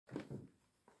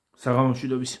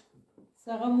საღამოშვიდობის.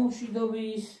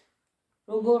 საღამოშვიდობის.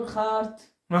 როგორ ხართ?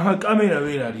 აჰა, კამერა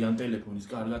ვერ არის ამ ტელეფონის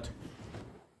კარგად.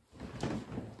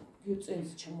 გიწენს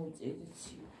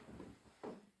ჩამოწერეცი.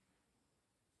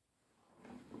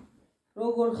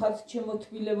 როგორ ხართ ჩემო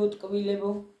თბილებო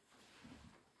ტკბილებო?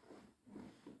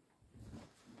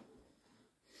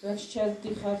 რა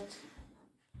შეჭადიხართ?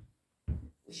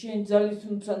 შენ ძალით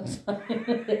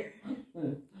უცანცარი.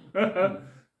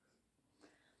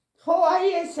 ხო,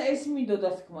 აი ეს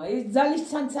მინდოდა თქმა, ეს ძალის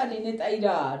ცანცარი ნეტაი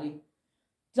რა არის?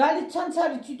 ძალით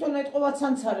ცანცარი თვითონ ეტყობა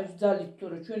ცანცარებს ძალით,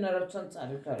 თორე ჩვენ არ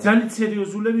ვცანცარებთ არა. ძალით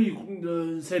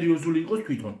სერიოზული იყოს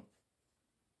თვითონ.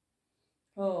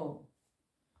 ხო.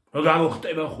 რა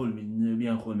გამოხტება ხოლმე,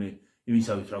 მიან ხოლმე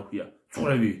იმისავით რა ქვია,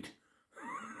 წვრევით.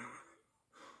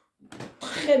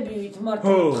 ხებივით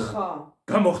მართლა ხა.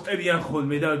 გამოხტებიან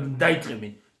ხოლმე და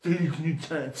დაიწყებენ ძალით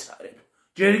ცანცარებ.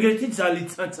 ჯერ ერთი ძალით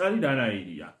ცანცარი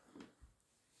რანაირია.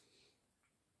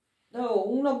 და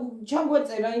უნდა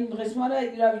ჩამგვეწერა იმ დღეს,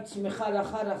 მაგრამ რა ვიცი, მე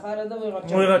ხარა და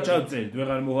ვეღარ ჩავწერთ,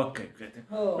 ვეღარ მოვახერხეთ.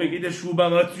 მე კიდე შუბა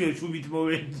მაწვია, შუბით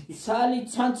მოვედი. ძალით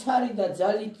ცანცარი და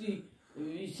ძალით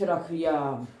ის რა ქვია.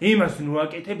 იმას ნუ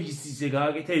აკეთებ, ისე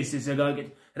გააკეთე, ესე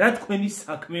გააკეთე. რა თქვენი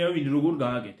საქმეა, ვინ როგორ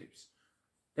გააკეთებს?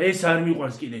 და ეს არ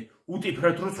მიყვარს კიდე,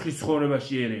 უტიფრად რო ცხის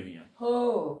ცხოვრებაში ერევიან. ხო.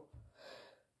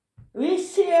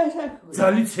 ვისი ასაკო?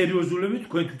 ძალით სერიოზულები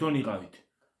თქვენ თვითონ იყავით.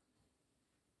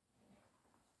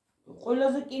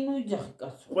 ყველაზე კი ნუ იძახი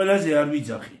კაცო. ყველაზე არ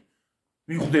ვიძახი.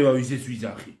 მიხვდება ვისაც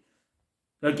ვიძახი.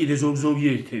 და კიდე ზოგი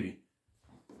ერთები.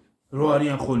 რო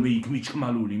არიან ხოლმე იქ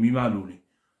მიჩხმალული, მიმალული.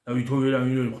 და ვითო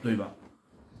ვერავინ ვერ ხვდება.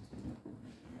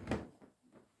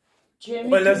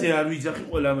 ყველაზე არ ვიძახი,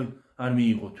 ყველა არ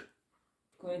მიიღოთ.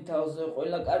 თქვენ თავზე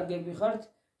ყველა კარგები ხართ,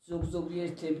 ზოგი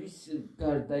ერთების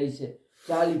გარდა ისე.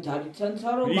 ძალით არის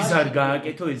ცანცარო. ის არ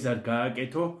გააკეთო, ეს არ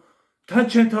გააკეთო. თან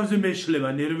ჩემ თავზე მეშლება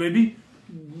ნერვები.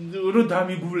 რო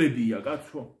დამიგულებია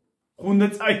კაცო. ხუნდა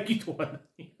წაიკითხო ან.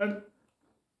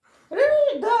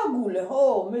 დაგულე,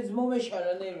 ხო, მეც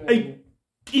მომეშალა ნერვები. აი,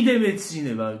 კიდე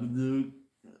მეცინება.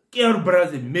 კი არ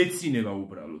ბრაზები მეცინება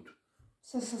უბრალოდ.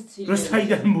 სასაცილო. რო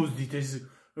საიდან მოძდით ეს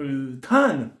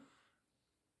თან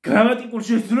გრამატიკულ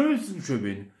შეცდომებს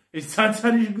მშვებენ. ეს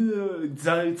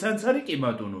ცანცარი კი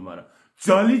ბატონო, მაგრამ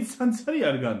ძალით ცანცარი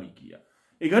არ გამიგია.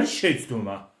 ეგ არის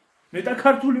შეცდომა. მეტა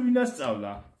ქართული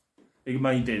ვინასწავლა. ეგ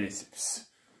მაინტერესებს.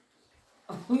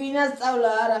 ვინასწავლა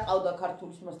არა ყავდა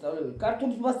ქართულის მასწავლებელი.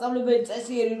 ქართულის მასწავლებელი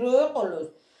წესიერი რო ეყოლოს,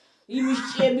 იმის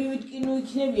ჭიებივით კი ნუ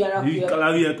იქნებია რა ქვია.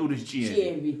 კლავიატურის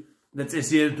ჭიები. და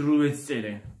წესიერად რუვეც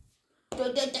წერენ.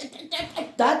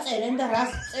 დაწერენ და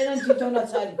რას წერენ თვითონაც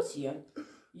არ იციან.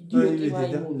 იდიოტი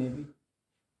მაიმუნები.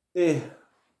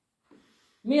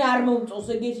 მე არ მომწონს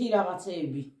ეგეთი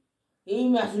რაღაცეები.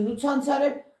 იმას ნუ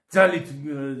ცანცარებ ძალით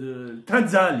თან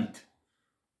ძალით.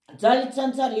 ძალით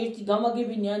ცანცარი ერთი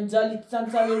გამაგებინი ან ძალით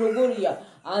ცანცარი როგორია,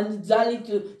 ან ძალით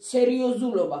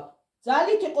სერიოზულობა.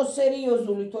 ძალით იყო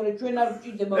სერიოზული, თორე ჩვენ არ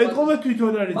ვჭირდება. ეთყობა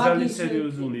თვითონ არის ძალით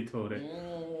სერიოზული თორე.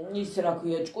 ის რა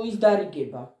ქვია, ჭკუის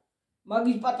დარიგება.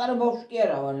 მაგის პატარა ბავშვი კი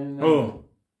არა ვარ მე. ხო.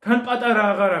 თან პატარა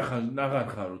აღარ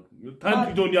ხარო. თან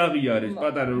თვითონ აღიარეს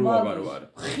პატარა რო აღარ ვარ.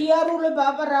 ხიარულება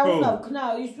აბა რა უნდა ვქნა,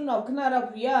 ის უნდა ვქნა რა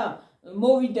ქვია,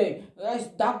 მოვიდე ეს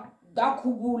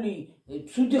დაკუბული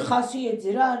ცუდი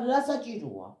ხასიათზე რა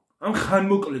საჭიროა? ამ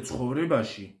ხანმოკლე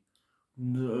ცხოვრებაში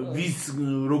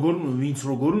ვინც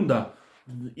როგორ უნდა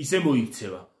ისე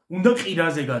მოიქცევა. უნდა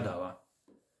ყირაზე გადავა.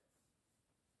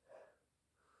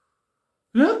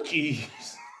 რა კი?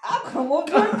 აქ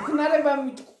მოგხნარება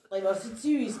მიტყვა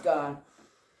სიცივისგან.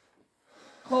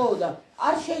 ხო და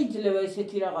არ შეიძლება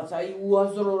ესეთი რაღაცა, აი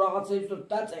უაზრო რაღაცებს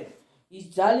დაწერე. ის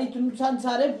ძალით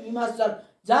ცანცარებ იმას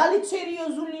ძალით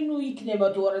სერიოზული ნუ იქნება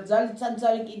თუ არა, ძალით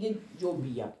ცანცარი კიდე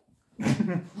ჯობია.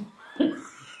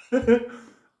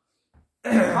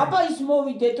 აბა ის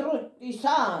მოვიდეთ რომ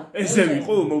ისა ესე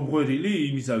ვიყო მომღვერილი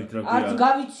იმისავით რა ქვია. არც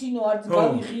გავიცინო, არც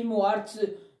გავიხიმო, არც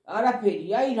არაფერი.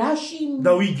 აი რაში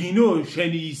და ვიგინო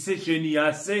შენი ისე, შენი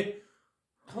ასე.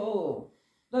 ხო.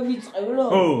 და ვიწყევლო?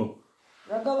 ხო.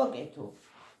 რა გავაკეთო?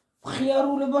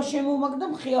 ხიარულება შემომაგდა,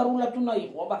 ხიარულად უნდა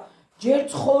იყო. აბა ჯერ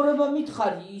ცხოვრება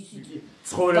მითხარი ისიც.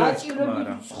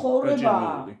 ცხოვრება. ცხოვრება.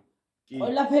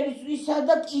 ყველაფერი ისა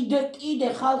და კიდე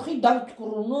ხალხი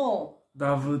დავთქრუნო.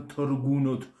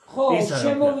 დავთრგუნოთ. ის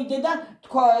შემოვიდე და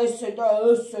თქვა ესე და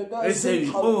ესე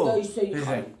იყო და ისე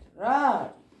იყო. რა?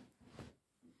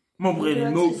 მომღერი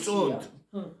მოვწონთ.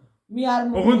 მე არ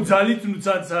ოღონ ძალით ნუ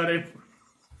ცანცარებ.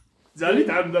 ძალით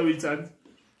არ დავიცანთ.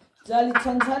 ძალით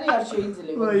ცანცარი არ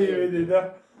შეიძლება. აი დედა.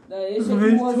 და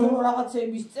ესეთი უაზრო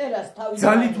რაღაცების წერას თავი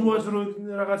ძალით უაზრო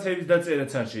რაღაცების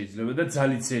დაწერაც არ შეიძლება და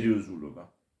ძალით სერიოზულობა.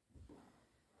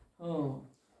 ხო.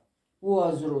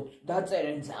 უაზროდ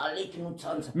დაწერენ ძალით ნუ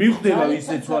ცანცა მიხვდება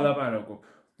ისეც ვალაპარაკობ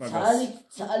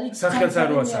ძალით სახელს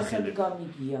არ ვასახელებ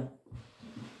გამიგია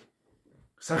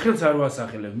სახელს არ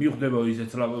ვასახელებ მიხვდება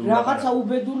ისეც რაღაცა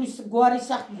უბედური გვარი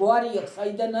აქვს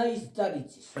საიდანაა ის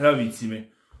ძალიცის რა ვიცი მე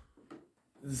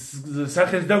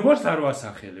სახელს და გვარს არ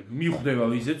ვასახელებ მიხვდება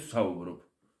ისეც საუბრობ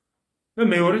და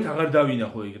მეორედ აღარ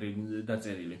დავინახო ეგრე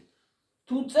დაწერილი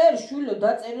თუ წერ შვილო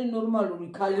დაწერე ნორმალური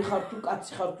ქალი ხარ თუ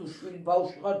კაცი ხარ თუ შვილი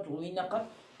ბავშვი ხარ თუ ვინა ხარ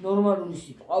ნორმალური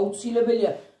სიტყვა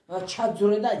აუცილებელია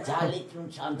ჩაძრე და ძალით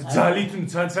მცანცარე ძალით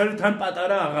მცანცარე თან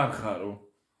პატარა აღარ ხარო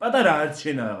პატარა არც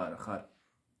შენ აღარ ხარ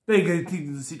და ეგეთი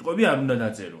სიტყვები არ უნდა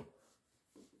დაწერო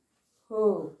ხო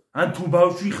ან თუ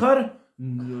ბავშვი ხარ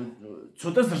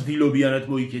ცოტა ზრდილობიანად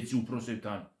მოიქეცი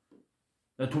უფროსებთან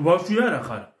და თუ ბავშვი არა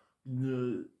ხარ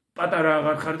პატარა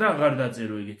აღარ ხარ და აღარ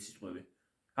დაწერო ეგეთი სიტყვები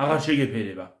აღარ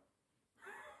შეგეფერება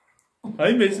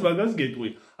აი მეც მაგას გეტყვი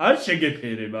არ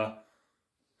შეგეფერება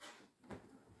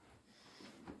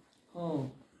ხო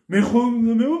მე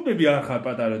მეუბნები არ ხარ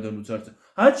პატარა და ნუ წარწა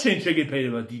არ შენ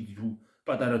შეგეფერება დიდი თუ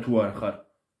პატარა თუ არ ხარ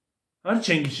არ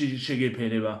შენ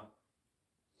შეგეფერება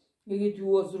ეგეთი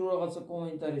უაზრო რაღაცა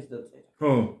კომენტარის დაწერა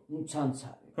ხო ნუ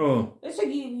ცანცარი ხო ესე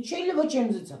იგი შეიძლება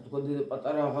ჩემზეც თქვა დედა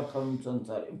პატარა აღარ ხარ ნუ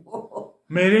ცანცარი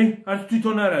მე არც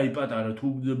თვითონ არ არის პატარა თუ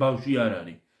ბავშვი არ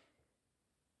არის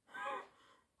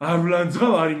არ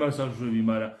ვლანძღავ არ იმას არ შვები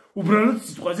მაგრამ უბრალოდ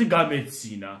სიტყვაზე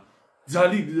გამეცინა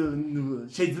ძალი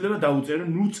შეიძლება დაუწერო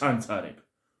ნუ ცანცარებ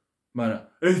მაგრამ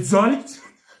ეს ძალით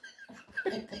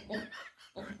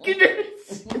კიდე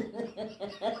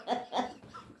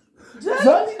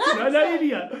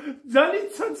ძალით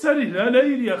ცანცარი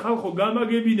რანაირია ხალხო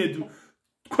გამაგებინეთ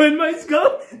თქვენ მაინც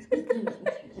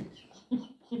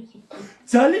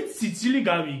ძალით სიცილი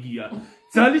გამიგია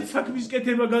ძალით საქმის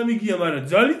კეთება გამიგია მაგრამ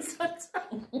ძალით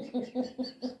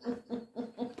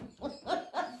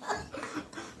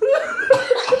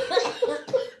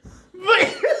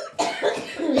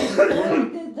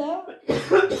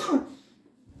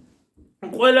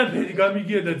ყველაფერი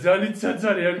გამიგია და ძალით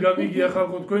ცანცარი არ გამიგია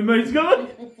ხალხო თქვენ მაინც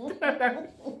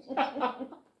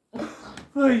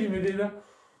აი მე და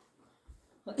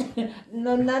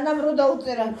ნანამ რო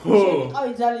დაუწერა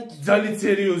შეყავი ძალით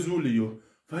სერიოზულიო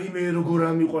ვაი მე როგორ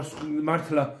არ მიყვარს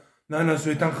მართლა ნანას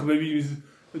ვეთანხმები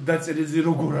დაწერეზე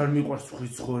როგორ არ მიყვარს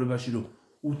ხვის ცხოვრებაში რომ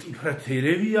უტიფრად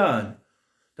ერევიან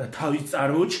და თავის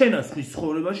წარმოჩენა ხვის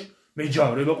ცხოვრებაში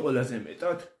მეჯავრება ყველაზე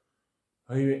მეტად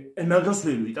აი მე მაგას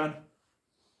ვერ ვიტან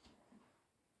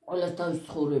ყველას თავის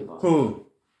ცხოვრება ხო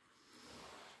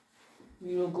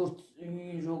როგორ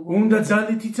უნდა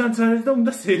ძალით იცანცარებს და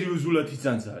უნდა სერიოზულად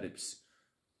იცანცარებს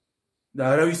და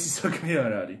არავისი საქმე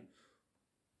არ არის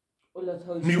ყველა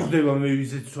თავის მიხვდება მე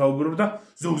ვიზეთ ვსაუბრობ და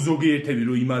ზოგიერთები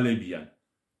რომ იმალებიან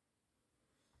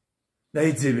და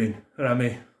ეძებენ რამე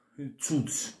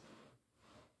ცუდს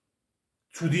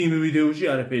ცუდი იმ ვიდეოში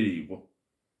არაფერი იყო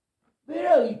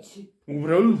ვერა ვიცი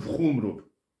უბრალოდ ვხუმრობ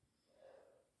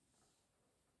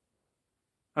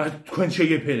არ თქვენ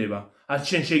შეგეფერება არ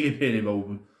შენ შეგეფერება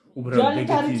უბრალოდ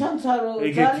ძალით არის ცანცარო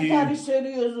ძალით არის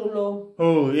სერიოზულო ხო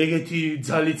ეგეთი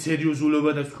ძალით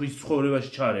სერიოზულობა და ხვის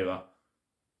ცხოვრებაში ჩარევა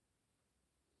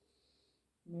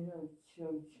მე რა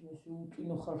ვიცი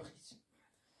უკინო ხალხის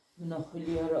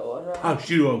ნახვილი არა ვარა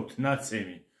აქში რო აქვთ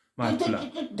ნაცემი მართლა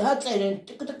დაწერენ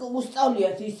ტიკ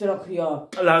უსწავლიათ ის რა ქვია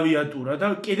კლავიატურა და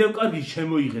კიდევ კარგი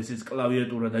შემოიღეს ეს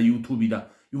კლავიატურა და YouTube და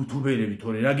YouTuberები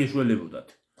თორე რა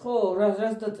გეშველებოდათ ხო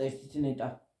რას დაწერთ ნეტა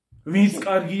ვინც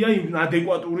კარგია იმ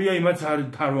ადეკვატურია იმაც არ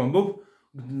თარვამბობ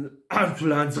არც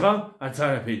ლანძღავ არც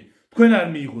არაფერი თქვენ არ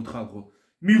მიიღოთ ხალხო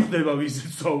მიხვდება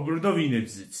ვიზეც საუბრო და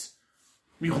ვინებზეც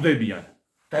მიხვდებიან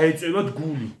და ეწევათ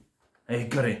გული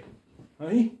ეგრე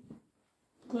აი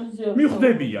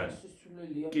მიხვდებიან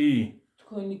კი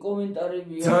თქვენი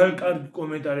კომენტარებია ძალიან კარგი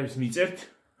კომენტარებს მიწერთ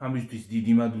ამისთვის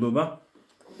დიდი მადლობა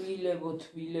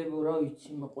თბილებო რა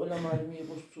ვიცი ყველა მარი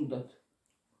მიიღოს ცუდად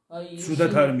აი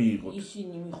ცუდად არ მიიღოთ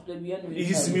ისინი მიხვდებიან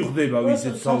ის მიხვდება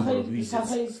ვიზეც საუბრობ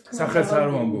ვიზეც სახელს არ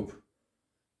ვამბობ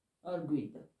არ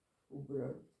გვიდა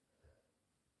უბრალოდ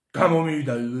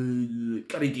გამომივიდა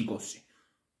კრიტიკოსი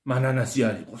მანანასი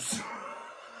არ იყოს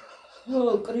ხო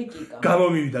კრიტიკა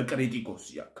გამომივიდა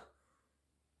კრიტიკოსი აქ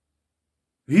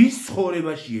ვის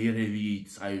ცხოვრებაში ერევი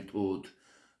საერთოდ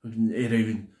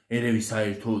ერევი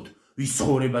საერთოდ ვის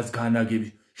ცხოვრებას განაგები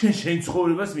შენ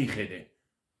ცხოვრებას მიხედე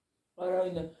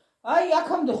არავინ აი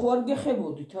აქამდე ხო არ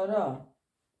გეხებოდით არა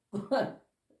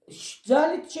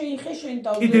ძალით შეიხე შენ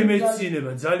თავზე კიდე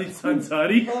მეცინება ძალით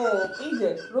ცანცარი ხო კიდე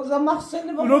რო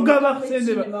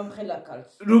გამახსენდება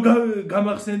მომხელაქალს რო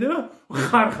გამახსენდება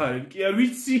ხარხარი კი არ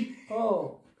ვიცი ხო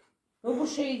როგორ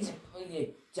შეიძლება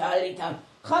ძალით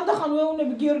ხანდახან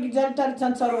ვეუბნები გიორგი ძალით არის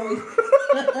ცანცაროვი.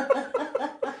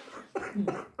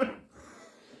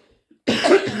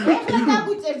 ეხლა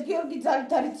დაგვიწერს გიორგი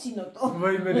ძალით არის ცინოტო.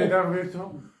 ვაიმე დედამერთო.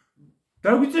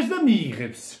 დაგვიწერს და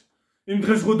მიიღებს. იმ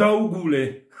დღეს ხო დაუგულე.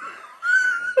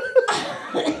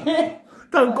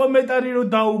 თან კომენტარი რომ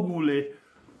დაუგულე.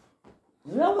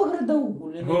 რა მაგრა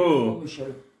დაუგულე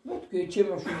ნებისმიერ. მე თქვი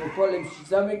ჩემაშვილო თვალებში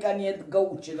ზამეკანიად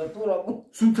გაუჩედა თუ რა.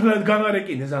 სულთნად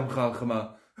გამარეკინეს ამ ხალხმა.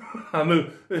 ამ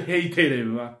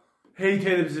ჰეითერებმა.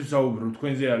 ჰეითერებს ვსაუბრო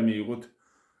თქვენზე არ მიიღოთ.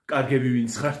 კარგები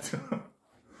ვინც ხართ.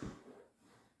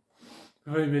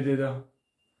 ვაიმე დედა.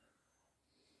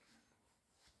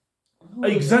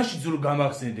 აი გზაშიც რო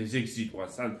გამახსენდეს ეგ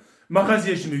სიტყვას, ან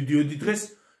მაღაზიაში მივდიოდი დღეს,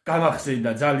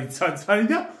 გამახსენდა ძალით ცანცარი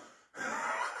და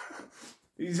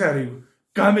ის არის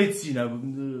გამეცინა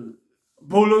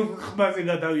ბოლო ხმაზე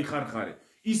გადავიხარხარე.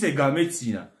 ისე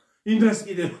გამეცინა. იმ დღეს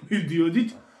კიდე მივდიოდით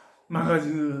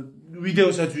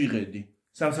ვიდეოსაც ვიღებდი.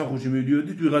 სამსახურში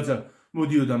მივდიოდით, ვიღაცა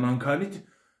მოდიოდა მანქანით,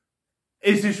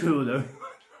 ეს ეშვებოდა.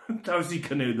 თავს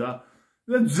იქნევდა.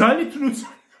 და ძალით რუც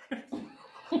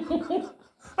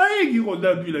აი იგი იყო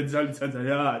დაბილად ძალით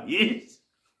ცანცარი არის.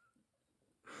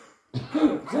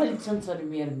 ძალით ცანცარი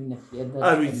მე არ მინახია და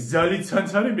არ ვიცი ძალით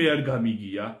ცანცარი მე არ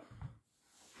გამიგია.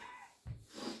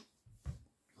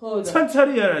 ხო და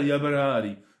ცანცარი არ არის, აბა რა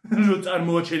არის? რო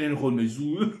წარმოაჩენენ ხოლმე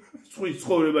ზღვის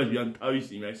ცხოვრებაში ან თავის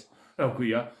იმას, რა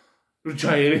ქვია? რო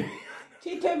ჩაერე.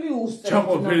 თითები უსწრებს.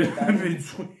 ჩაყოფენ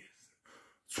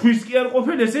ზღვის კი არ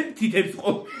ყოფენ ესენი თითებს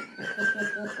ყოფენ.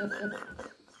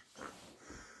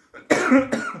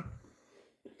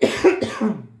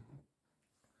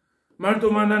 მარტო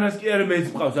მანანას კი არ მეც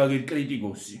მყავს აგერ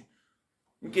კრიტიკოსი.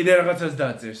 კიდე რაღაცას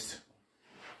დაწერს.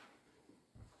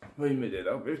 ვაიმე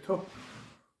დედამერთო.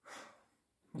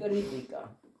 კრიტიკა.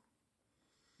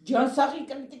 ჯანსაღი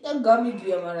კრიტიკა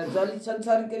გამიგია, მაგრამ ძალით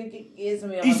ცანცარი კრიტიკი ეს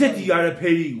მე აღარ. ისეთი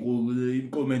არაფერი იყო იმ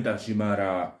კომენტარში,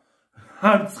 მაგრამ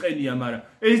არ წენია, მაგრამ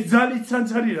ეს ძალით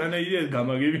ცანცარი რანაირად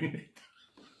გამაგებინეთ.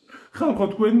 ხალხო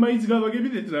თქვენ მაინც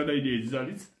გამაგებინეთ რანაირად ეს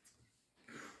ძალით.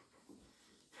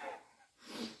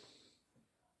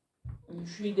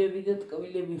 შვიდები და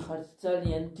ტკბილები ხართ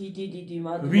ძალიან დიდი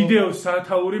მადლობა. ვიდეო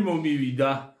საათაური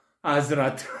მომივიდა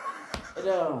აზრად.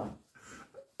 რა.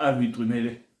 არ ვიტყვი მე.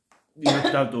 იმათ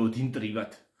დავტოვოთ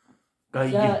ინტრიგად.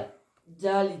 გაიგე.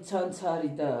 ძალით ცანცარი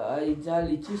და აი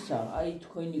ძალით ისა, აი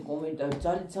თქვენი კომენტარი,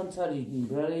 ძალით ცანცარი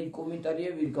რანაირი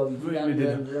კომენტარია ვერ გავიგე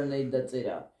რანაირი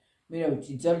დაწერა. მე რა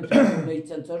ვიცი, ძალით უნდა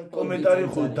იცანცარო კომენტარი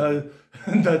ხო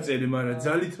დაწერე, მაგრამ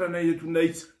ძალით რანაირად უნდა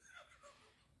იცი.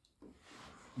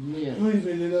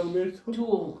 თუ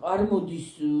არ მოდის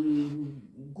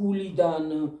გულიდან,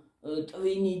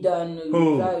 ტვინიდან,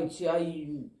 რა ვიცი, აი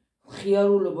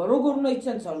ხიარულობა, როგორ უნდა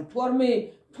იცანცარო?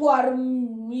 თუ არ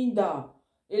მინდა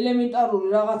ელემენტარული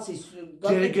რაღაცის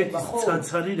გაკეთება, ხო?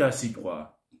 ცანცარი რა სიტყვაა?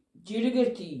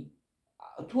 ჯერეგერთი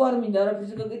თუ არ მინდა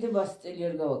არაფერზე გაკეთება 100 წელი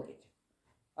არ გავაკეთე.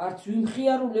 არც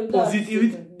ვიმხიარულებ და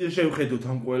პოზიტივით შევხედოთ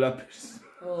ამ ყველაფერს.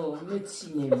 ო,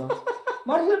 მეცინემა.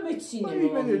 მართლა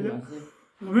მეცინემა იმაზე.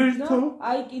 ვერთო?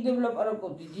 აი კიდევ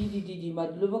ვლაპარაკობდი, დიდი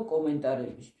მადლობა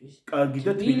კომენტარებისთვის. კარგი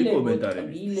და თბილი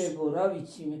კომენტარები. ილებო, რა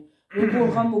ვიცი მე. როგორ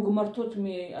გამოგმართოთ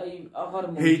მე აი აღარ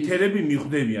მოდის. ჰეითერები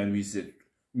მიხვდებიან ვიზეთ.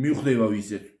 მიხვდება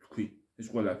ვიზეთ თქვი ეს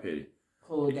ყველაფერი.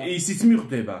 ხო და ისიც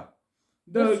მიხვდება.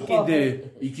 და კიდე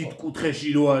იქით კუთხეში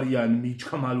რო არიან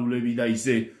მიჩხმალულები და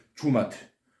ისე ჩუმად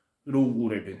რო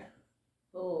უყურებენ.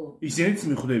 ო. ისინიც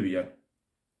მიხვდებიან.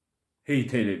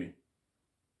 ჰეითერები.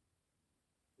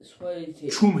 სხვა ეთი.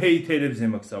 ჩუმ ჰეითერებზე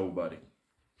მაქვს საუბარი.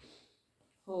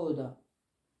 ხო და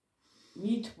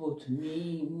მithbot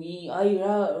აი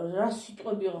რა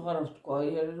სიტყვები აღარ ვთქვა, აი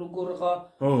როგორღა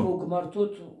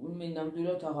მოგმართოთ მე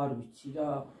ნამდვილად აღარ ვიცი რა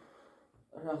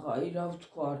აი რა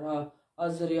ვთქვა რა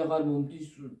აზრი აღარ მომდის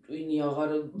ტვინი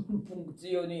აღარ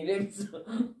ფუნქციონირებს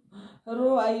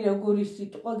რომ აი როგორი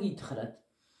სიტყვა გითხრათ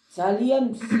ძალიან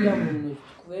სიამოვნებს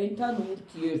თქვენთან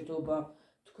ურთიერთობა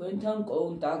თქვენთან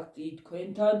კონტაქტი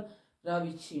თქვენთან რა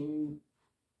ვიცი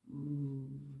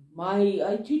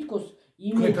აი თითქოს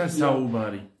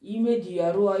იმედია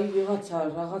რომ აი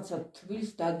რაღაცა თბილს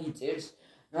დაგიწერს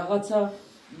რაღაცა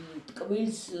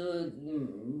ტკბილს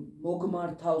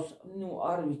მოგმართავს ნუ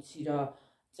არ ვიცი რა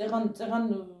წეღან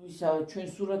ისა ჩვენ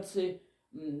სურათზე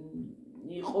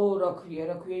იყო რა ქვია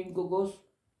იმ გოგოს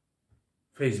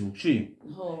Facebook-ში?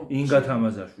 ხო. ინგა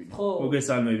თამაზაშვილი.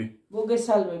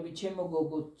 მოგესალმები ჩემო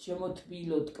გოგო, ჩემო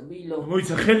თბილო, ტკბილო.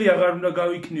 მოიცა ხელი აღარ უნდა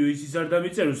გავიქნიო, ის არ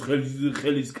დამიწეროს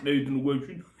ხელის კნევით ნუ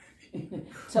გვევში.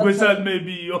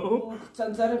 მოგესალმებიო.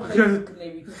 ცანცარი ხელის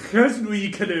კნევით. ხელს ნუ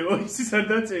იქნევო, ის არ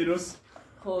დაწეროს.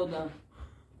 ხო და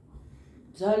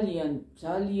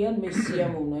ძალიან მე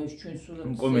სიამოვნა ეს ჩვენ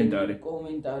სურათს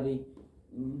კომენტარი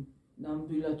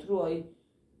ნამდვილად რომ აი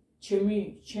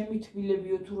ჩემი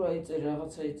თბილებიო თუ რა ეწერა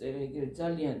რაღაცა ეწერა ეგრე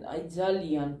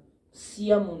ძალიან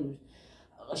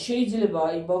სიამოვნებს შეიძლება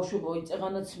აი ბავშვობა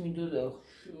ეწეღანაც მინდოდა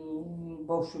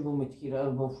ბავშვობა მეთქი რა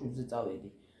ბავშვებზე წავედი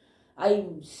აი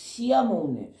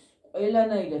სიამოვნებს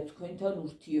ყველანაირად თქვენთან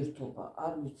ურთიერთობა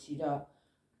არ ვიცი რა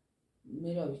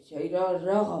მე რა ვიცი აი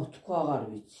რაღა ვთქვა აღარ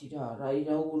ვიცი რა აი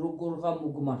როგორ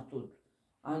გამოგმართოთ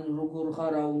ან როგორ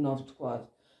ღარა უნდა ვთქვათ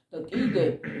და კიდე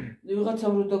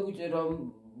ვიღაცამ რო დაგვიწერა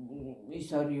ის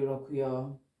არისო რა ქვია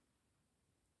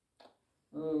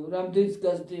რამდენს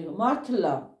გაზდი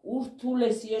მართლა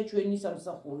ურთულესია ჩვენი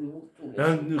სამსახური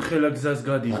ურთულესი ხელა გზას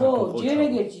გადიღა ხო ჯერ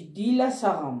ეგეთი დილა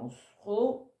საღამოს ხო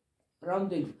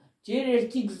რამდენ ჯერ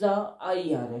ერთი გზა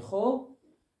აიარე ხო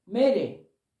მერე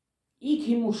იქ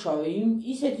იმუშავე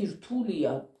ისეთი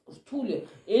რთულია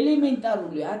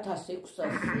ელემენტარული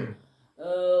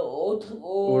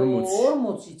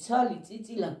 1640 ცალი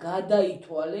წიწილა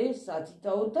გადაითვალე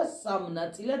სათითაოდ და 3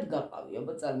 ნაწილად გაყავი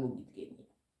აბა წარმოგიდგენია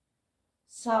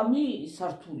 3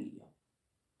 სართულია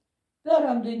და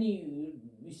რამდენი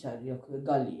ის არის აქ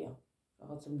გალია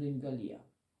რაღაც რამდენი გალია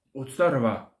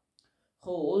 28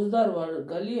 ხო 28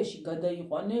 გალიაში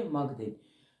გადაიყვანე მაგდენ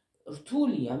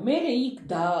რთულია მე იქ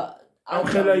და ამ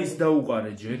ხელა ის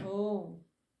დაუყარე ჯერ ხო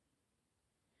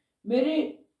მე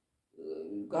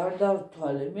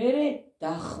გარდავთვალე მე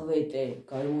დახვეტე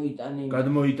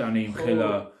გადმოიტანე იმ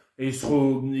ხელა ეს ხო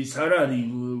ის არ არის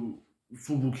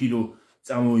სუბუქი რო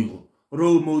წამოიღო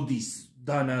რომ მოდის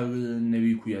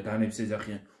დანები ქვია დანებს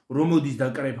ეძახიან რომ მოდის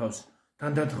დაკრეფავს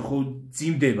თანდათ ხო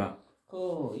ძიმდება ხო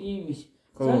იმის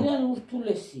ძალიან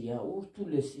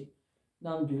ურთულესი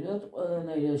ნამდვილად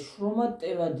ყველანაირად შრომად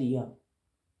ტევადია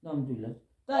ნამდვილად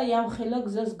და აი ამ ხელა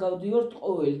გზას გავდივართ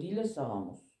ყოველ დილა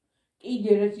საღამოს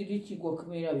კიდე რითი გვაქვს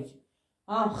მე რა ვიცი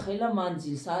ამ ხელა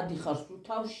მანძილს ადიხარ სულ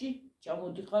თავში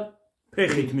ჩამოდიხარ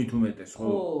ფეხით მით უმეტეს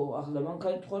ხო ახლა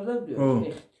მანქანით ხარ დავდივარ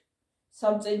ფეხით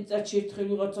 3 წელიწადში ერთხელ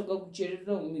ვიღაცა გაგუჩერებს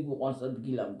და მიგვიყვანს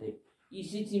ადგილამდე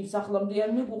ისიც იმ სახლამდე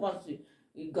არ მიგვიყვანს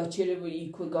გაჩერება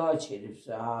იქვე გააჩერებს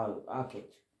აქეთ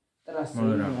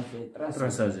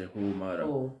ტრასაზე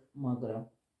ხო მაგრამ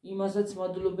იმასაც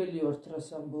მადლობელი ვარ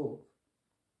ტრასამბო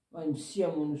აი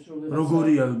სიამოვნებს რომ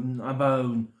როგორია აბა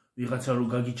ვიღაცა რო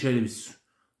გაგიჩერებს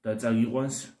და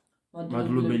წაგიყვანს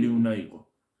მადლობელი უნდა იყოს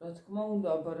რა თქმა უნდა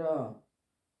აბა რა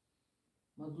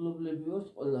მადლობლები ვართ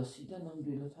ყველასი და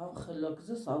ნამდვილად ამ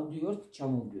ხელაგზას ავდივართ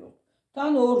ჩამოვდივართ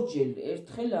თან ორჯერ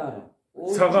ერთხელ არა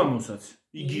საღამოსაც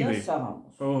იგივე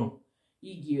საღამოს ხო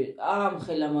იგივე ამ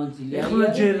ხელამანძილი ეხლა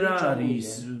ჯერ რა არის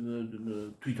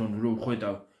თვითონ რო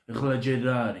ხვეტავ ეხლა ჯერ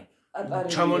რა არის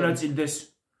ჩამონაწილდეს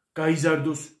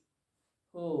გაიზარდოს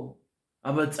ხო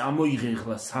აბა წამოიღე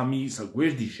ეხლა 3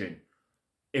 გვერდი შენ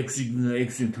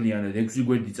 6 მთლიანად 6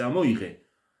 გვერდი წამოიღე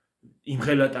იმ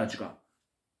ხელა ტაჭკა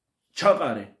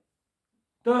ჩაყარე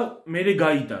და მერე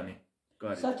გაიტანე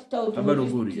სათითაოდ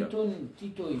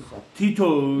თითო ისა თითო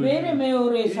მერე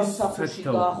მეორე სამსახურში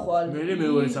გახვალ მერე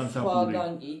მეორე სამსახური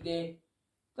კიდე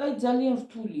და ძალიან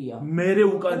რთულია მერე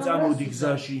უკან წამოდი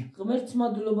გზაში ღმერთს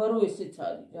მადლობა რომ ესეც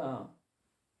არის რა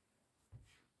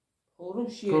რომ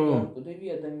შეეგარკვდები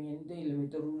ადამიანი და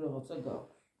ელემენტარული რაღაცა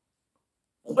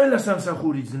გაქვს ყველა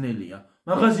სამსახური ძნელია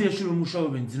მაღაზიაში რომ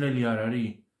მუშაობენ ძნელი არ არის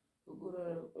როგორ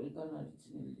არა ყველგან არის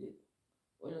ძნელი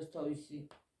ყველას თავისი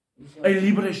აი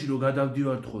ლიბრეში რო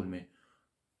გადავდივართ ხოლმე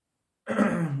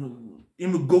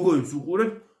იმ გოგოებს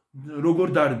უყურებ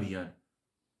როგორ დარბიან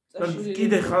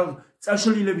კიდე ხალ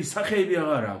წაშლილების სახეები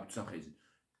აღარ აქვს სახეზე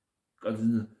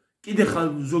კიდე ხალ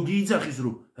ზოგი იძახის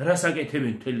რომ რას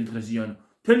აკეთებენ მთელი დღეზიან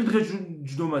მთელი დღე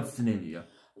ჯდომაც ძნელია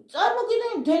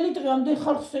წარმოგიდგენ მთელი დღე ამდენ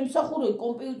ხალხს ემსახურე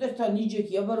კომპიუტერთან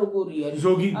იჯექი აბა როგორი არის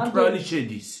ზოგი თვრალი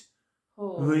შედის ხო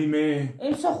ვაიმე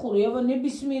ემსახურე აბა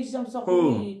ნებისმიერი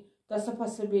სამსახური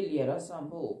დასაფასებელია რა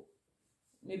სამბო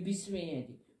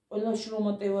ნებისმიერი ყველა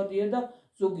შრომატევადია და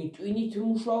ზოგი ტვინით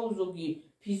მუშაობს ზოგი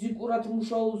ფიზიკურად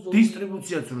მუშაობს ზოგი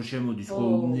დისტრიბუციაც რო შემოდის ხო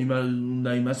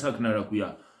უნდა იმას აკნა რა ქვია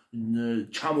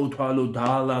ჩამოთვალო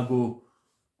დაალაგო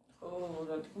ხო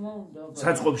რა თქმა უნდა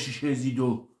საწყობში შეზიდო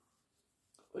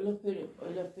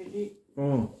ყველაფერი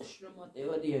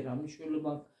შრომატევადია რა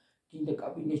მნიშვნელობა გინდა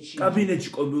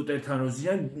კაბინეტში კომპიუტერთან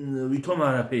როზიან ვითომ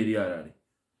არაფერი არ არის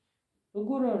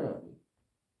როგორ არ არის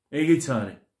ეგეც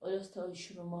არის ყველას თავის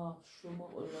შრომა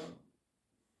ყველა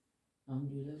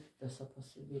ნამდვილად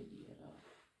დასაფასებელია რა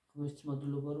ღმერთს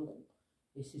მადლობა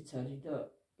რომ ესეც არის და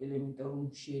ელემენტარული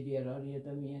მშვიერი არ არის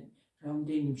ადამიანი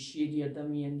რამდენი მშვიერი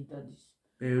ადამიანი დადის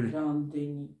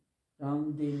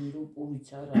რამდენი რომ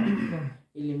პურიც არ არის და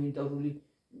ელემენტარული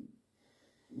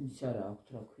ის არა აქვთ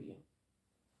რა ქვია.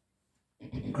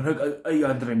 აი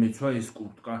ადრე მეცვა ეს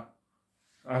კურტკა.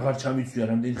 აღარ ჩამიცვია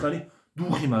რამდენი ხანი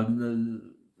დუხი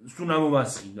სუნამო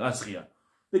ასხია.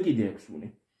 და კიდე აქვს სუნი.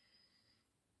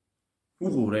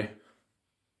 უყურე.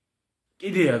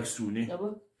 კიდე აქვს სუნი.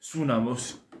 სუნამოს.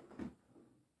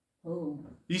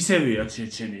 ისევე აქვს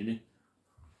შეჩენილი.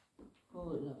 ხო,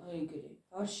 აი ეგრე.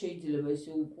 არ შეიძლება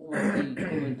ესე უყურებდი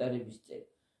კომენტარების წერ.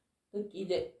 და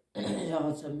კიდე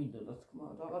რაღაცა მინდოდა თქმა,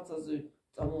 რაღაცაზე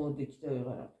წამოვიდეთ და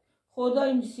ვეღარა. ხო და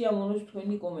იმ სიამოვნებს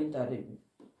თქვენი კომენტარები.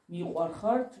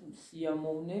 მიყვარხართ,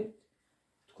 სიამოვნებთ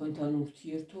თქვენთან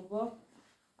ურთიერთობა.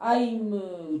 აი იმ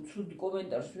ცუდ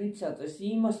კომენტარს ვინც აწეს,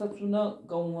 იმასაც უნდა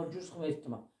გაუმარჯოს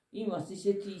ღმერთმა. იმას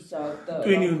ისეთი ისა და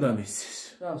ტვინი უნდა მისცეს.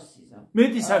 რა ვსიზა.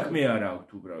 მეტი საქმე არ აქვს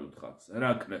უბრალოდ ხალხს.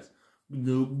 რა ქნას.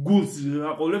 გულს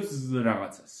აყოლებს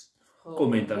რაღაცას.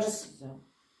 კომენტარს.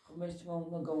 ღმერთმა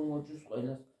უნდა გაუმარჯოს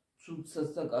ყველას. ცუდსაც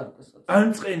და კარგსაც. ან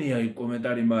წენია იქ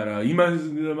კომენტარი, მაგრამ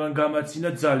იმან გამაცინა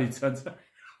ძალითაც.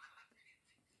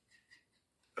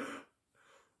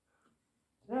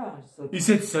 რა არის?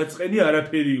 ისეთი საწყენი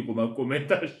არაფერი იყო მაგ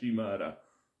კომენტარში, მაგრამ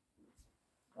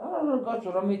არა, კაცო,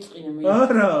 რა მეწყინა მე.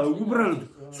 არა, უბრალოდ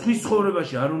სხვის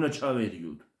ცხოვრებაში არ უნდა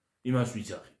ჩავერიოთ. იმას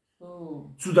ვიცახი.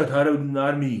 ცუდად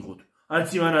არ მიიღოთ. არც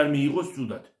იმან არ მიიღოს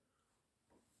ცუდად.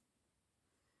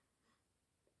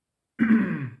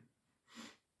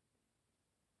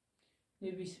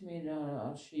 ნებისმიერ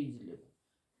არ შეიძლება.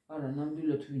 არა,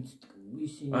 ნამდვილად ვინც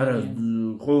ისინი. არა,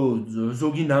 ხო,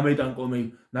 ზოგი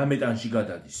ნამეტანში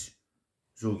გადადის.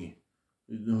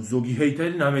 ზოგი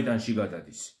ჰეიტერი ნამეტანში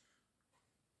გადადის.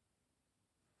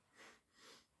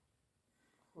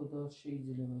 ხო და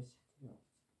შეიძლება ესეთი რა.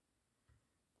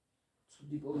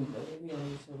 ცუდი კომენტარები არ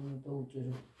ის არ უნდა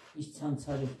დაუწერო. ის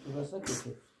ცანცარებს თუ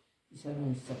გასაკეთებს, ის არ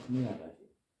არის საქმე არ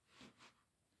არის.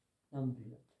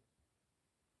 ნამდვილად.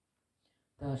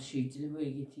 და შეიძლება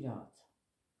ეგეთი რაღაცა.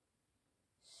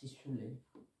 სისულელი,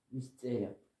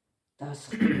 მისწერა,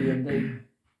 დასხდებიან და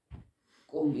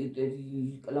კომპიუტერი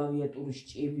კლავიატურის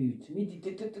ჭიებივით მიდით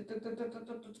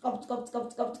წკაპ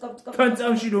თან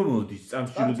წამში რომ მოდის,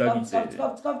 წამში რომ დაგიწერე.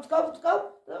 წკაპ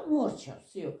და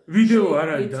მორჩავსიო. ვიდეო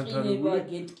არ არის დათარებული.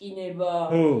 გეტკინება.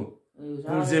 ხო.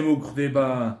 გულზე მოგხდება,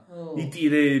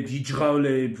 იტირებ,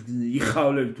 იჯღავლებ,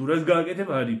 იხავლებ, თუ რას გააკეთებ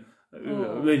არის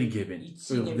ვერ იგებენ.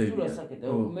 იცინებ თუ რას აკეთებ.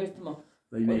 ღმერთმა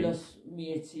ყველას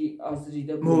მიეცი აზრი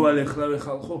და მოვალე ხლავე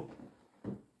ხალხო.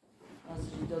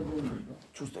 აზრი და გონება.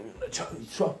 ჩუსტები უნდა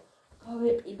ჩავიცვა.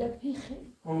 გავეყიდა ფიხი.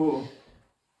 ო.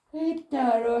 ეტა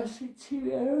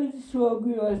როსიცია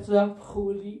ზოგი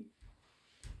ზაფხული.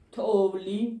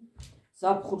 თოვლი.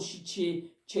 ზაფხულში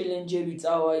ჩელენჯები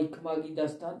წავა იქ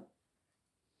მაგიდასთან.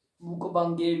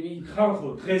 მუკბანგები. ხალხო,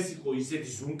 დღეს იყო ისეთი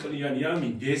ზუნკლიანი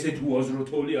ამინდი, ესეთი უაზრო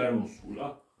თოვლი არ მოსულა.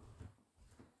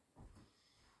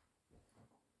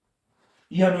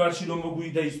 იანვარში რომ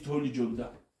მოგვიდა ის თოვლი ჯობდა.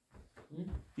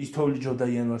 ის თოვლი ჯობდა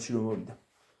იანვარში რომ მოვიდა.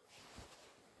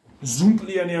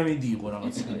 ზუნკლიანი ამინდი იყო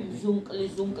რაღაცა.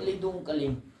 ზუნკლი დუნკლი.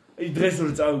 აი დღეს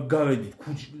რომ გავედით,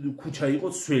 ქუჩა იყო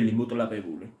სველი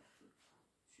მოტლაპებული.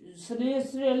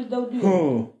 სრიელი დავდიო. ხო.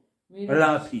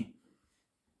 ლაფი.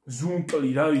 ზუნკლი,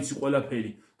 რა ვიცი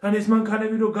ყველაფერი. თან ეს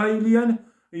მანქანები რო გაილიან,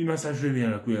 იმას აშვებიან,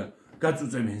 რა ქვია,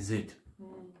 გაწუწებენ ზეთ.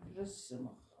 რას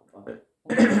შემახება?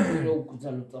 რო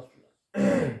გძალო წასვლა.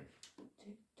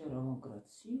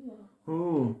 დემოკრატია. ო.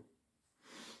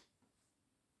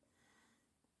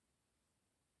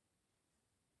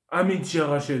 ამინჩი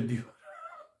აღარ შევდივარ.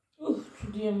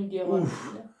 ცუდი ამინდი აღარ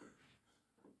შევდივარ.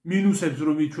 მინუსებს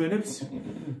რომ მიჩვენებს,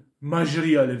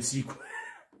 მაჟრიალებს იქვე.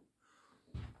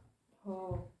 ხო.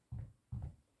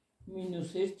 -1,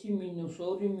 -2,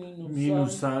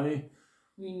 -3,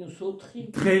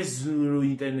 -4. დღეს რომ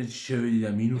ინტერნეტში შევედი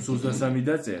და -23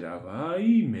 დაწერა,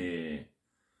 ვაიმე.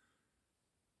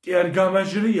 კი არ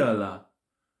გამაჟრიალა.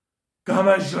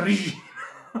 გამაჟრი.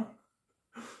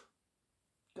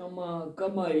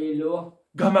 გამაელო.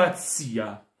 გამაცია.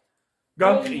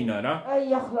 გამყინა რა.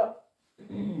 აი ახლა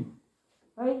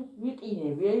აი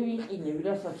ვიყინები,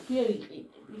 რასაც ქვია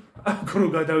ვიყინები. აქ რო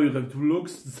გადავიღებთ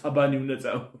ვლოგს, საბანი უნდა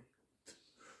წავიდეთ.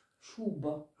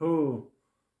 შუბა. ხო.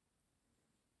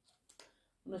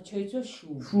 უნდა შეიცვა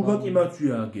შუბა. შუბა კი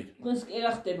მაცვია აგერ. თქვენს კი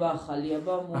რა ხდება ახალი,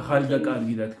 აბა ახალი და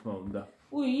კარგი რა თქმა უნდა.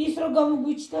 ის რო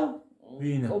გამოგვიჩნდა?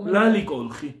 ვინა? ლალი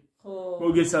კოლხი. ხო.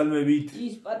 მოგესალმებით.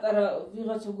 ის პატარა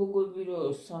ვიღაცა გოგოები რო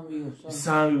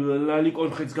 3 ლალი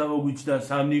კოლხიც გამოგვიჩნდა,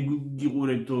 3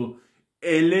 გიყურებთო.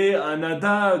 ელე, ანა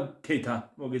და ქეთა.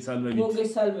 მოგესალმებით.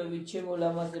 მოგესალმებით, ჩემო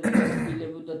ლამაზებო და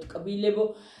ტკბილებო და ტკბილებო.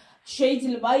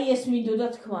 შეიძლება აი ეს მინდოდა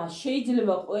თქმა,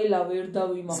 შეიძლება ყველა ვერ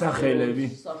დავიმახო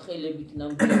სახელებით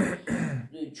ნამდვილად.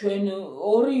 ჩვენ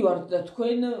ორი ვართ და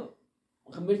თქვენ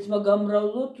ღმერთმა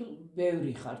გამრავლოთ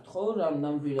ბევრი ხართ ხო რა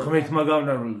ნამდვილად ღმერთმა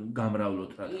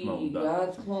გამრავლოთ რა თქმა უნდა რა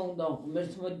თქმა უნდა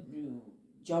ღმერთმა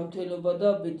ჯანმრთელობა და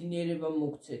ბედნიერება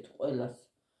მოგცეთ ყველას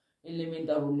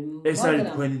ელემენტარული ეს არის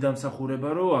თქვენი დამსახურება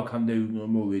რომ აქამდე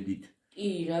მოვედით კი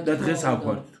რა და დღეს აქ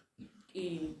ვართ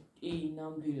კი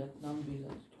ნამდვილად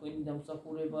თქვენი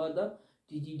დამსახურებაა და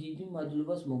დიდი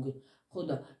მადლობას მოგეთ ხო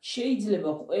და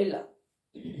შეიძლება ყველა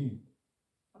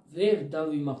ვერ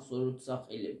დავიმახსოვროთ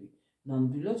სახელები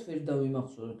ნამდვილად ვერ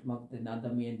დავიმახსოვროთ მაგდენ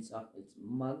ადამიანის სახელს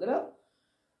მაგრამ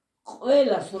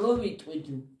ყველას რო ვიტყვით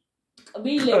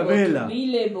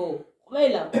კბილებო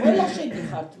ყველა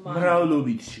შეგიხართ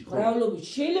მრავლობით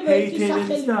შეიძლება ერთი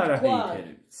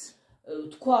სახელი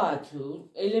თქვათ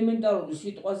ელემენტარული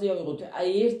სიტყვაზე ავიღოთ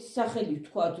აი ერთი სახელი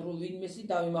თქვათ რომ ვინმესი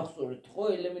დავიმახსოვრეთ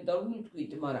ხო ელემენტარული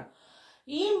თქვით მაგრამ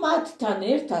იმათთან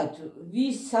ერთად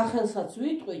ვის სახელსაც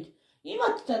ვიტყვით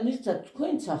იმათთან ერთად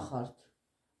თქვენც ახართ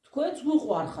თქვენც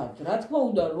გვიყვარხართ რა თქმა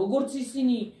უნდა როგორც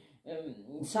ისინი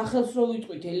სახელს რო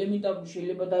ვიტყვით ელემენტარული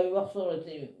შეიძლება დავიმახსოვროთ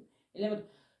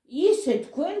ისე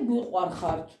თქვენ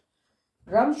გვიყვარხართ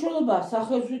რა მნიშვნელობა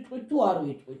სახელს ვიტყვით თუ არ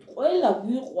ვიტყვით ყველა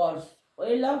გვიყვარს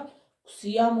ყველა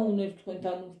სიამოვნებს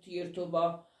თქვენთან ურთიერთობა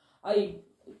აი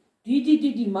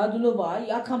დიდი მადლობა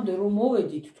აი აქამდე რომ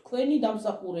მოვედით თქვენი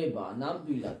დამსახურებაა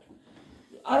ნამდვილად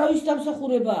არავის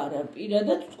დამსახურება არა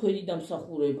პირადად თქვენი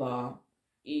დამსახურებაა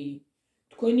კი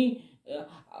თქვენი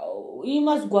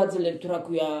იმას გვაძლევთ რა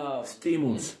ქვია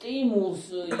სტიმულს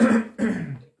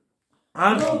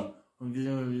არხი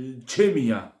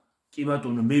ჩემია კი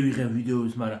ბატონო მე ვიღებ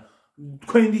ვიდეოს მაგრამ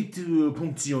თქვენით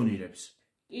ფუნქციონირებს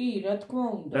კი რა თქმა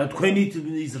უნდა რა თქვენით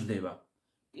იზრდება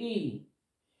კი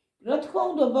რა თქმა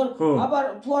უნდა აბა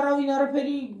თუ არავინ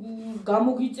არაფერი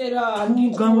გამოგიწერა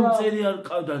გამომწერი არ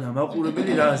ყავდა და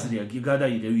მაყურებელი რა აზრია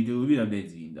გადაიღე ვიდეოები რამდენი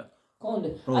წინდა კონდე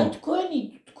აი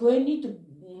თქვენით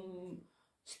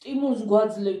სტიმულს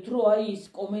გვაძლევთ რომ აი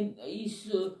ის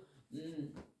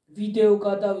ვიდეო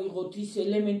გადავიღოთ ის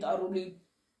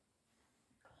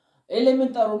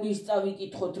ელემენტარული ის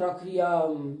წავიკითხოთ რა ქვია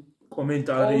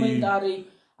კომენტარი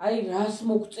აი რას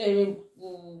მოგწერენ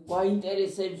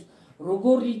გვაინტერესებს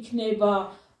როგორ იქნება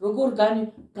როგორ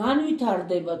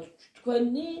განვითარდება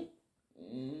თქვენი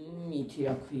მითი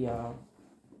რა ქვია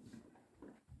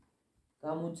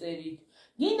გამოწერით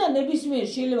გინდა ნებისმიერ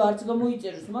შეიძლება არც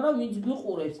გამოიწეროს მაგრამ ვინც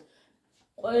გვიყურებს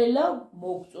ყველა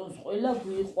მოგწონს ყველა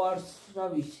გვიყვარს რა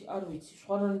ვიცი არ ვიცი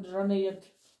სხვა რანაირად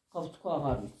ხავს თქვა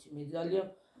აღარ ვიცი მე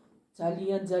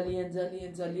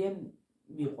ძალიან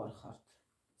მიყვარხართ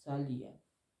ძალიან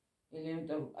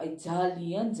ელემენტარული აი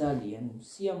ძალიან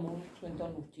სიამოვნებით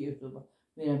თქვენთან ურთიერთობა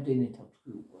მე რამდენად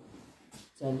თქვი უკვე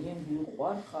ძალიან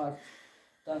მიყვარხართ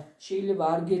და შეიძლება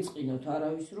არ გეწყინოთ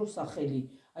არავის რომ სახელი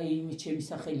აი იმის ჩემი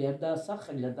სახელი არ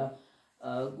დაასახელა და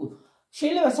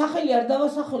შეიძლება სახელი არ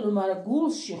დავასახელო მაგრამ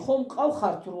გულში ხომ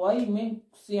ყავხართ რომ აი მე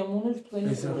სიამოვნებს თქვენი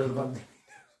ურთიერთობა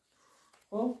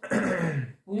ხო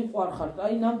მიყვარხართ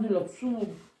აი ნამდვილად სულ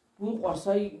გვიყვარს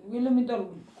აი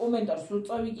ელემენტარული კომენტარს რო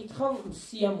წავიკითხავ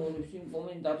სიამოვნებს იმ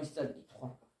კომენტარის წაკითხვა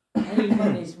აი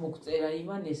იმან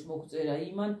ეს მოგწერა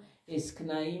იმან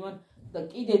ესქნა იმან და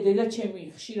კიდე დედა ჩემი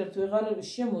ხშირად ვეღარ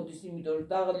შემოდის იმიტომ რომ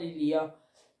დაღლილია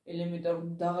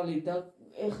ელემენტარული დაღლი და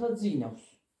ეხლა ძინავს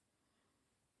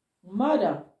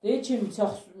მაგრამ დედა ჩემი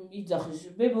იძახის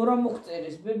ბებო რა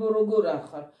მოგწერეს ბებო როგორ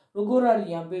ახარ როგორ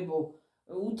არიან ბებო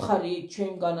უთხარი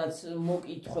ჩვენგანაც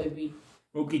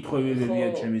მოკითხვებებია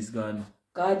ჩემისგან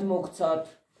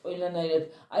გადმოგცათ ყველანაირად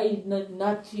აი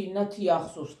ნათი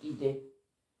ახსოვს კიდე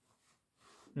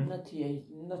ნათი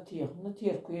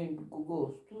ქვია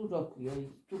გოგოს თუ რა ქვია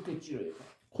თურქეთში რო იყო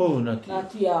ხო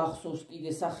ნათი ახსოვს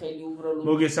კიდე სახელი უბრალოდ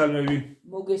მოგესალმები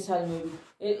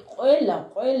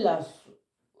ყველას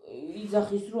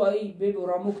იძახის რომ აი ბებო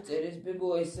რა მოგწერეს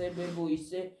ბებო ესე ბებო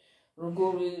ისე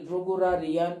როგორ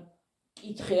არიან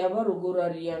კითხე აბა როგორ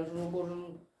არიან როგორ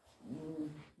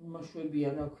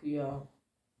მაშვებიან რა ქვია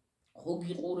ხო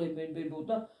გიყურებენ ბებო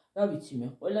და რა ვიცი მე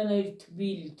ყველანაირი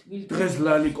თბილი დღეს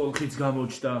ლალი კოლხიც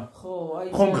გამოჩნდა ხო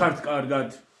აი ხომ ხართ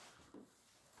კარგად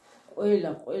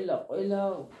ყველა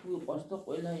გვიყვარს და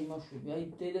ყველა იმაშვები აი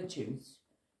დედა ჩემიც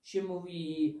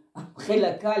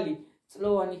ხელა ქალი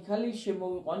წლოვანი ქალი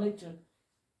შემოვიყვანეთ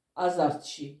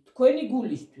აზარტში თქვენი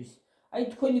გულისთვის აი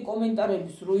თქვენი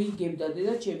კომენტარების რო იგებდა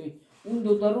დედა ჩემი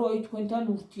უნდა რომ აი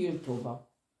თქვენთან ურთიერთობა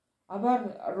აბა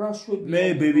რა შვები მე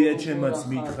ბებია ჩემაც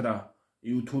მითხრა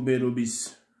იუთუბერობის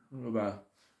რა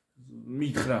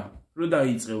მითხრა რომ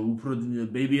დაიწყე უფრო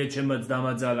ბებია ჩემაც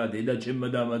დამაძალა დედა ჩემმა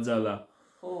დამაძალა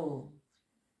ხო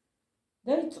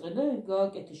დაიწყე და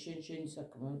გააკეთე შენი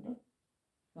საქმე და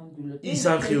ნამდვილად ის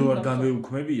არხი არ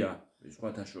გამეუქმებია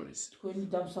სხვათა შორის. თქვენი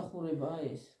დამსახურებაა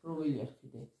ეს, რომელი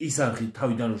არხიდე? ის არხი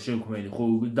თავიდან რომ შევქმენი, ხო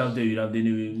დავდევი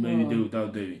რამდენიმე მე ვიდეო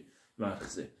დავდევი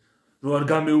მარხზე. რო არ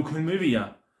გამეუქმნებია,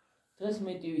 დღეს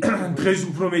მეტი ვიქნებოდა. დღეს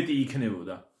უფრო მეტი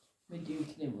იქნებოდა. მეტი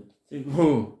ვიქნებოდა. ხო,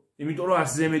 იმიტომ რომ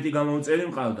 100-ზე მეტი გამომწერი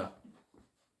მყავდა.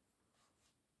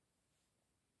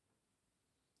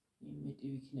 მეტი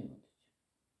ვიქნებოდა.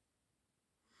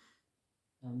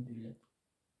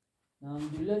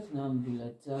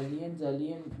 ნამდვილად,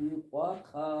 ძალიან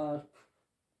გვიყვარხარ.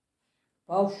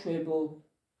 ბავშვებო,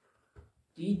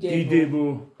 დიდებო,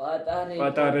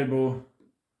 პატარებო,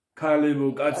 ქალებო,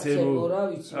 კაცებო, რა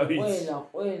ვიცი,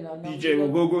 ყველა, ბიჭებო,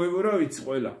 გოგოებო, რა ვიცი,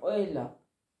 ყველა.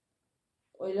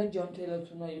 ყველა ჯანმრთელად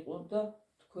უნდა იყოს და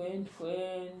თქვენ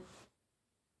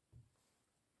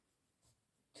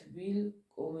თბილ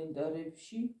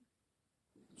კომენტარებში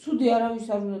ცუდი არავის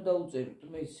არ უნდა დაუწეროთ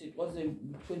მე სიტყვაზე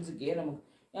თქვენზე კი არა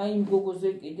მაგრამ აი იმ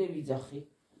გოგოზე კიდე ვიძახი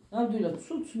ნამდვილად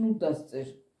ცუდს ნუ დასწერ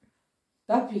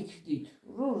დაფიქრდით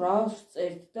რომ რას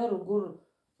წერთ და როგორ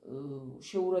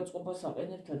შეურაცხყოფას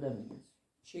აყენებთ ადამიანს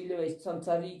შეიძლება ეს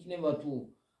ცანცარი იქნება თუ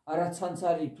არა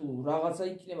ცანცარი თუ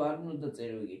რაღაცა იქნება არ უნდა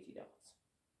დაწერო ეგეთი რაღაც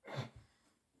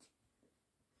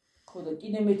ხო და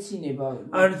კიდე მეცინება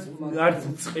არც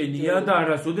წყენია და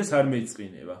არასოდეს არ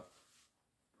მეწყინება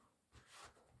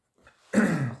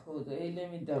და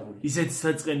ელემენტარული. ისეთი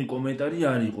საწყენი კომენტარი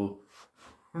არ იყო,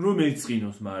 რომ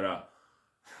მეწყინოს, მაგრამ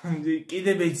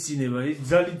კიდე მეცინება, ის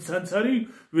ძალით ცანცარი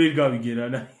ვერ გავიგე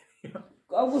რანაირია.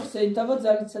 გავხსენით, აბა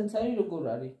ძალით ცანცარი როგორ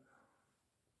არის?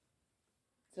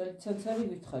 ძალით ცანცარი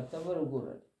გითხარით, აბა როგორ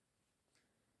არის?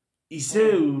 ისე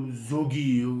ზოგი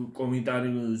კომენტარი,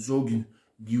 ზოგი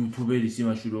იუთუბერის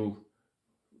იმაში რომ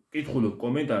კითხულობ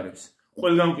კომენტარებს,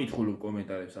 ყველგან ვკითხულობ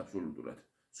კომენტარებს აბსოლუტურად,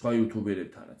 სხვა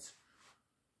იუთუბერებთანაც.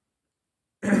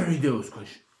 ვიდეოს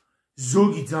ქვეშ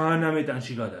ზოგი ძალიან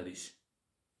ნამეტანში გადადის.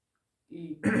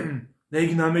 და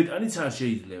იქ ნამეტანიც არ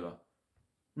შეიძლება.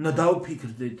 უნდა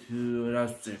დავფიქრდეთ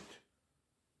რას ვწერთ.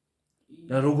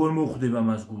 და როგორ მოხვდება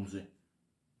მას გულზე.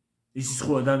 ის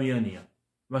ხო ადამიანია.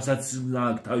 მასაც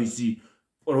აქვს თავისი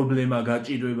პრობლემა,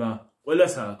 გაჭირვება,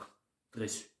 ყველას აქვს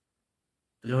დღეს.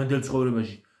 დღევანდელ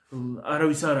ცხოვრებაში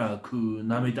არავის არ აქვს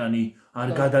ნამეტანი არ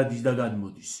გადადის და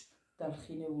გადმოდის.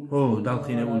 დახინებული ხო,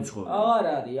 დახინებული ცხოვრება.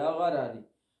 აღარ არის.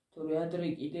 თორე ადრე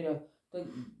კიდე რა და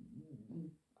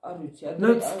არ ვიცი,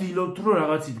 ადრე ვცდილობთ რომ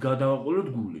რაღაცით გადავაყოლოთ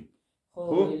გული.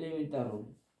 ხო,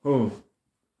 ელემენტარული. ხო.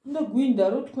 და გვინდა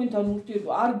რომ თქვენთან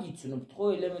ურთიერთობა არ გიცნობთ, ხო,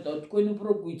 ელემენტარული, თქვენ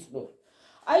უფრო გვიცნობთ.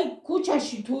 აი,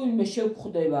 ქუჩაში თუ იმე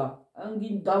შევხვდება, ან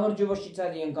გინ გამარჯვებაშიც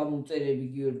არიან გამომწერები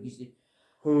გიორგისი.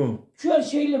 ხო. ჩვენ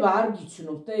შეიძლება არ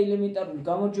გიცნობთ და ელემენტარული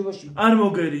გამარჯვებაში არ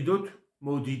მოგერიდოთ.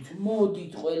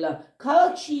 მოდით ყველა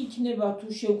ქალაქში იქნება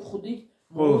თუ შევხვდით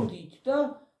მოდით და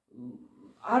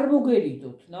არ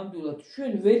მოგერიდოთ ნამდვილად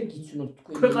ჩვენ ვერ გიცნობთ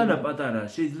თქვენ ქვეყანა პატარა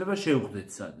შეიძლება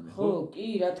შევხვდეთ სადმე ხო კი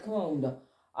რა თქმა უნდა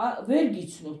ვერ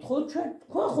გიცნობთ ხო ჩვენ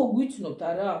ხო გვიცნობთ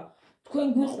არა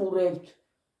თქვენ გვიყურებთ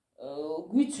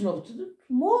გვიცნობთ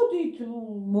მოდით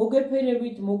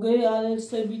მოგეფერებით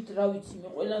მოგეალესებით რა ვიცი მე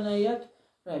ყველანაირად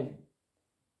რა ვიცი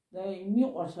და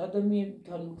მიყვარს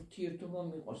ადამიანთან ურთიერთობა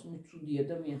მიყვარს მე ცუდი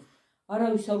ადამიანს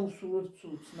არავის არ უსურვებ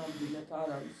ცუდს ნამდვილად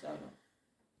არავის არა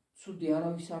ცუდი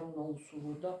არავის არ უნდა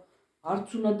უსურვო და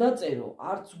არც უნდა დაწერო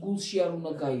არც გულში არ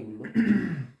უნდა გაივლო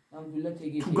ნამდვილად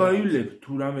ეგეთი თუ გაივლებ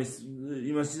თუ რამეს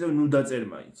იმას ისე ნუ დაწერ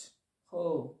მაინც ხო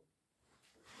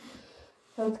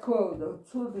რა თქმა უნდა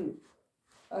ცუდი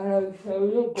არავის არ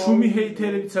უნდა ჩუმი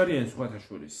ჰეითერებიც არიან სხვათა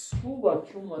შორის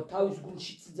ჩუმა თავის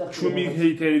გულში ციძახი ჩუმი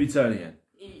ჰეითერებიც არიან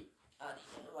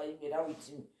მე რა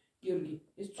ვიცი გიორგი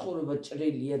ეს ცხოვრება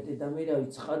ჭრელია დედა მე რა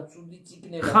ვიცი ხან ცუდიც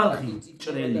იქნება ხალხი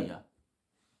ჭრელია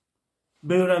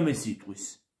ბევრ რამეს იტყვის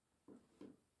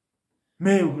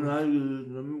მე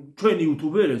ჩვენი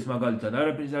იუთუბერებს მაგალითად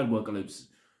არაფერს არ გვაკლებს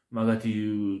მაგათი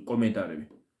კომენტარები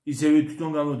ისევე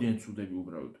თვითონ გამოდიან ცუდები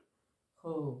უბრალოდ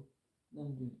ხო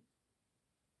ნამდვილად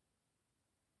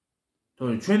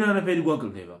თორე ჩვენ არაფერი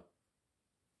გვაკლდება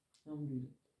ნამდვილად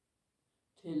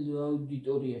თელ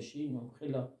აუდიტორიაში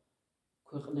მომხელა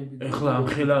ქვეყნები ეხლა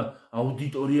ამხელა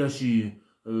აუდიტორიაში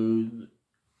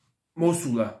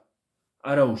მოსულა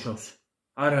არაუშავს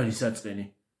არ არის საწყენი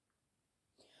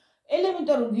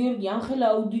ელემენტარული გიორგი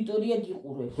ამხელა აუდიტორია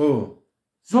გიყურებს ხო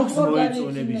ზოგს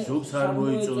მოეწონები ზოგს არ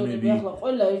მოეწონები ახლა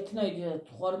ყველა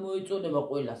ერთნაირად ხარ მოეწონება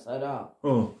ყველას არა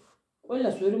ხო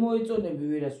ყველას ვერ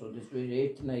მოეწონები ვერასოდეს ვერ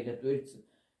ერთნაირად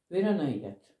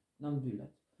ვერანაირად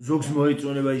ნამდვილად ზოგს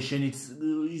მოეწონება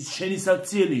ის შენი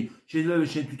საქციელი შეიძლება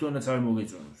შენ თვითონაც არ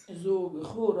მოგეწონოს ზოგი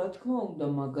ხო რა თქმა უნდა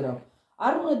მაგრამ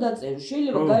არ უნდა დაწერო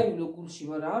შეიძლება გაივლო გულში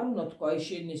მაგრამ არ უნდა თქვა აი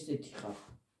შენ ესეთი ხარ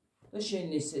და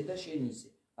შენ ესე და შენ ისე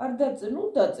არ დაწერ ნუ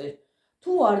დაწერ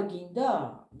თუ არ გინდა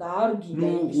და არ გინდა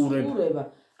იმის ყურება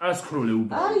ასქროლე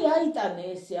უბრალოდ აი აიტანე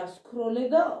ესე ასქროლე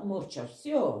და მორჩავს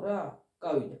всё რა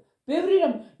გავიდა ბევრი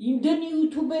რამ იმდენი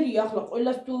იუთუბერია ახლა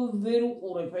ყველას თუ ვერ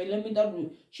უყურებ ელემენტარული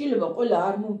შეიძლება ყველა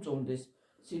არ მომწონდეს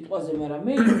სიტყვაზე მაგრამ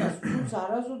მე იმას თუც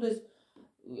არასოდეს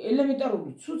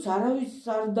ელემენტარული ცუც არავის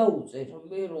არ დაუწერ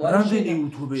მე რო რამდენი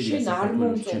იუთუბერია შენ არ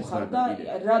მომწონხარ და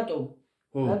რატო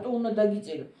უნდა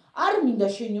დაგიწერო არ მინდა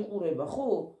შენი ყურება ხო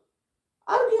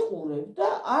არ გიყურებ და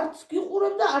არც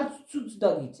გიყურებ და არც ცუც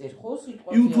დაგიწერ ხო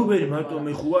სიტყვაზე იუთუბერი მარტო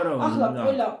მე ხო არა ახლა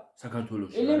ყველა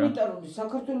საქართველოში ელემენტარული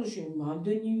საქართველოში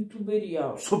რამდენი იუთუბერია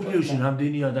სოფლიოში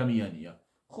რამდენი ადამიანია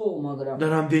ხო მაგრამ და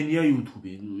რამდენია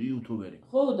იუთუბერი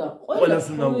ხო და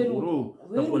ყველას უნდა უყურო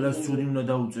და ყველას ცუდი უნდა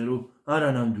დაუწერო არა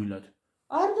ნამდვილად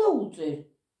არ დაუწერ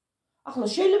ახლა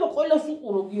შეიძლება ყველას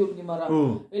უყურო გიორგი მაგრამ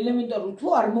ელემენტარული თუ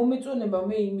არ მომეწონება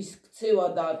მე იმის ქცევა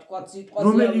და თქვა სიტყვაზე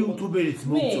რომელი იუთუბერიც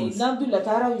მოგწონს მე ნამდვილად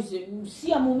არავის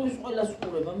სიამოვნებს ყველას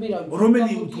უყურება მე რა ვიცი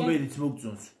რომელი იუთუბერიც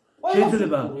მოგწონს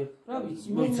შეიძლება რა ვიცი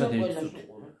მე ყველას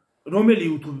უყურებ რომელი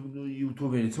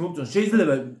იუთუბერიც მოგწონს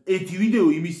შეიძლება ერთი ვიდეო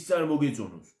იმის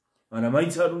წარმოგეწონოს მაგრამ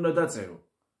მაინც არ უნდა დაწერო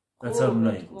რაც არ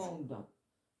უნდა იყოს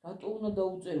რატო უნდა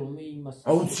დაუწერო მე იმას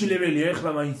აუცილებელია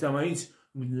ეხლა მაინც და მაინც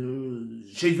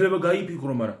შეიძლება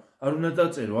გაიფიქრო მაგრამ არ უნდა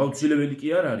დაწერო აუცილებელი კი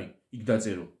არ არის იქ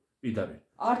დაწერო პირდაპირ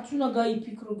არც უნდა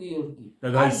გაიფიქრო გიორგი და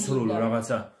გაისროლო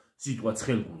რაღაცა სიტყვა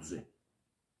ცხელგულზე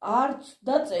არც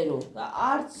დაწერო და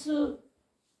არც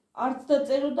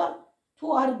დაწერო და თუ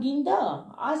არ გინდა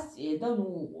ასწიე და ნუ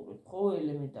უყურებ ხო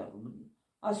ელემენტარული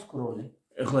ასკროლე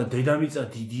ეხლა დედამიწა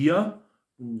დიდია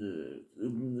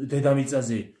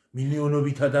დედამიწაზე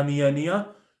მილიონობით ადამიანია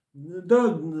და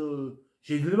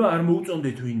შეიძლება არ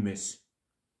მოუწონდეთ ვინმეს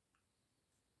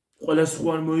ყველას ხო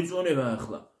არ მოიწონება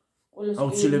ახლა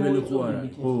აუცილებელი ხო არა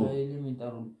ხო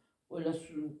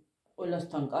ელემენტარული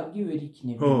ყველასთან კარგი ვერ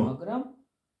იქნება მაგრამ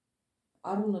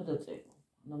არ უნდა დაწერო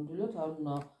ნამდვილად არ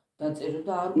უნდა დაწერო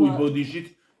და არ უნდა ბოდიშით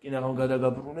კი ნახავ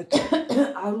გადაგაბრუნეთ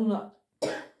არ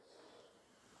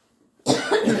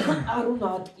უნდა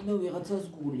ატკინო ვიღაცას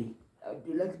გული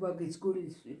ნამდვილად მაგის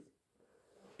გულისთვის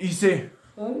ისე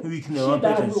ვიქნება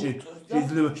პეტენში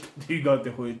შეიძლება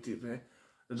შეგატე ხო ერთი რე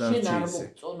და შენ არ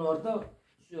მოგწონვარ და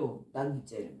всё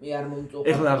დაგიწერე მე არ მომწონს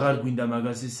ეხლა აღარ გვინდა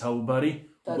მაგაზე საუბარი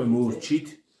უკვე მოვრჩით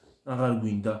აღარ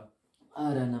გვინდა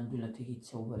არა ნამდვილად ეგეთ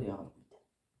საუბარი აღარ გვინდა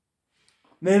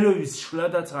ნერვების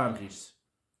შლადაც არ ღირს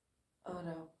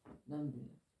არა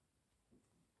ნამდვილად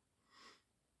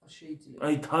შეიძლება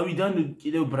აი თავიდან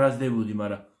კიდევ ბრაზდებოდი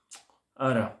მაგრამ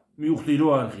არა მივხვდი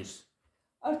რომ არ ღირს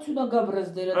არც უნდა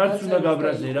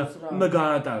გაბრაზდე რა უნდა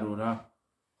გაატარო რა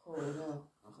ხო რა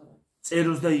ახლა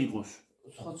წეროს და იყოს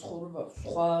სხვა ცხოვრება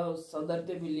სხვა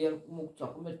სტანდარტები არ მოგცა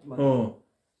ღმერთი მაგრამ ხო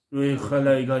ნუ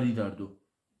ეხლა ეგ არიდარდო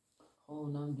ხო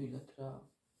ნამდვილად რა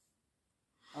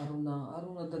არ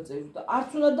უნდა დაწეროს და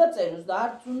არც უნდა დაწეროს და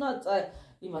არც უნდა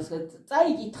იმას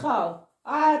წაიკითხავ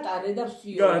აატარე და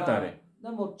всё გაატარე და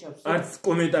მორჩავს არც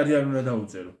კომენტარი არ უნდა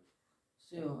დაუწერო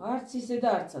всё არც ისე და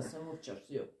არც ასე მორჩავს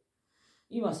всё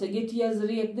იმას ეგეთი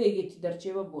აზრი აქვს და ეგეთი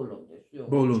დარჩება ბოლომდე всё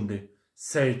ბოლომდე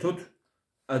საერთოდ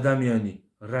ადამიანი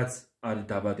რაც არის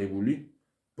დაბადებული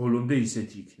ბოლომდე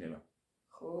ისეთი იქნება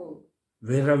ხო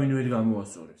ვერავინ ვერ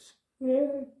გამოასწორებს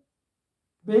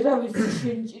ვერავის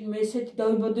შენ ჭინ მე ესეთი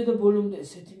დავიბადე და ბოლომდე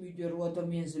ესეთი მივიდე რომ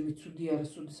ადამიანზე მიცუდი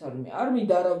არასოდეს არ მე არ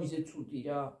მინდა არავიზე ცუდი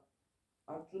რა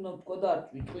არც უნდა თქვა და არც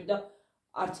ვიტყვი და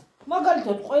არც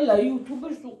მაგალითად ყველა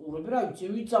იუთუბერს უყურებ რა ვიცი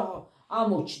ვიც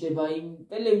ამოჩდება იმ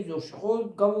ტელევიზორში ხო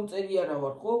გამოწერი არა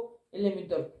ვარ ხო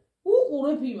ელემენტარ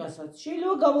უყურებ იმასაც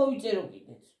შეიძლება გამოვიწერო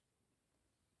კიდეც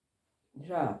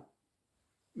რა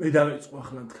მე დავიწყო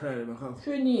ახლა თქარება ხალხ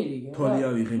შვენიერია თოლი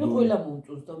ავიღებო მე ყველა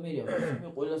მომწონს და მე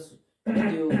ყველას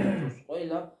ვიდეო მომწონს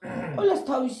ყველას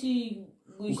თავისი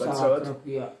ისაა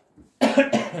რაფია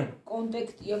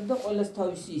კონტენტი აქვს და ყველას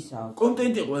თავისი ისაა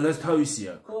კონტენტი ყველას თავისი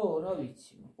აქვს ხო რა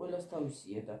ვიცი ყველას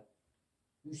თავისია და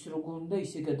ვის როგორ უნდა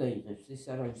ისე გადაიღებს ეს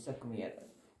არავის საქმეა და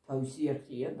თავისი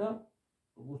არქია და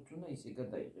როგორც უნდა ისე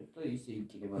გადაიღებს და ისე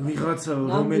იქნება ვიღაცა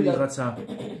რომელიღაცა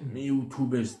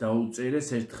იუთუბერს დაუწერეს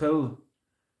ერთხელ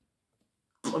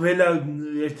ყველა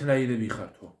ერთნაირები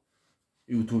ხართო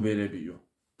იუთუბერებიო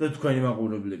და თქვენი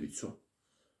მაყურებლებიცო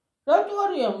რატო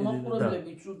არიან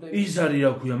მაყურებლები ცუდები ის არის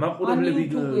რა ქვია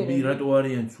მაყურებლები რატო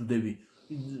არიან ცუდები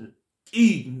კი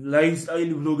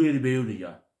ლაიფსტაილი ბლოგერი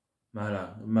ბევრია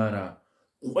მაგრამ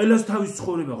ყველას თავის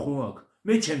ცხოვრება ხო აქვს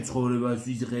მე ჩემ ცხოვრებას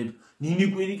ვიღებ ნინი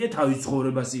კვირიკე თავის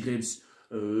ცხოვრებას იღებს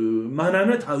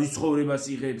მანანა თავის ცხოვრებას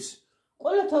იღებს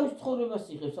ყველა თავის ცხოვრებას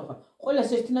იღებს ახლა ყველას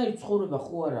ერთნაირი ცხოვრება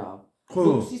ხო არა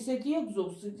ზოგს ისეთი აქვს,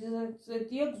 ზოგს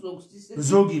ისეთი აქვს, ზოგს ისეთი.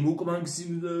 ზოგი მუკმანგს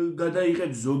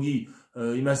გადაიღებს, ზოგი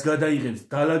იმას გადაიღებს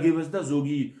დალაგებას და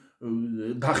ზოგი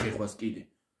დახეხვას კიდე.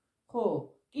 ხო,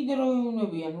 კიდე რო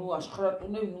იუნებიან, ნუ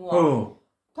აშხრატუნებ, ნუ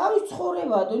თავის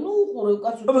ცხოვრებაა და ნუ უყურებ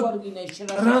კაცო თუ არ გინდა ის შენ.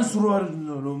 რანს რო არ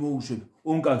რომ მოუშვებ,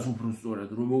 ონკაც უფრო სწორად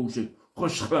რომ მოუშვებ, ხო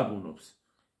შხლაპუნობს.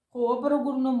 ხო, აბა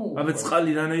როგორ უნდა მოუშვებ? აბა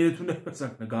წყალი რანაირად უნდა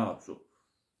იმასახნა გააფსო.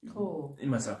 ხო.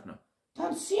 იმასახნა.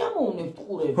 თან სიამოვნებთ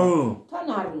ყურება. ხო. თან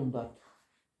არ უნდათ.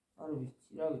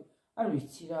 არ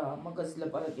ვიცი რა, მაგაზე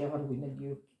ლაპარაკი აღარ გვინდა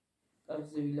გიორგი.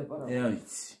 კარგზე ვილაპარაკო. არ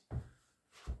ვიცი.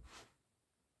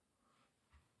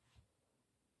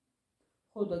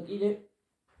 ხო და კიდე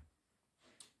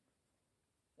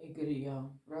ეგრეა.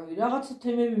 რავი, რაღაცა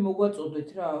თემები მოგვაწოდეთ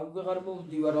რა, ვეღარ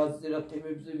მომდივარ აზზე რა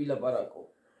თემებზე ვილაპარაკო.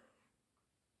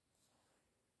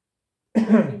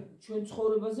 ჩვენ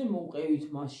ცხოვრებაზე მოვყევით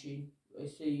მაშინ.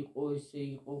 ესე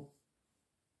იყო.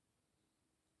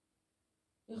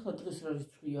 ეხლა დღეს რა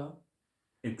რიცხვია?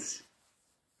 6.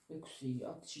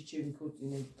 10-ში ჩემი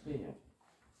ქორწინების დღეა.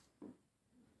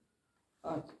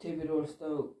 10 თებერვალს და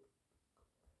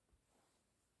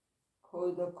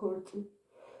ხოდა ქორწი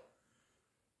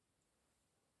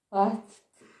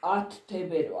 10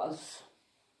 თებერვალს.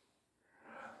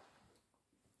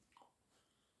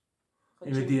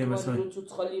 იმედი ამას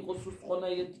ცოცხალი იყოს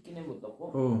უსწონაირად იქნებოდა ხო?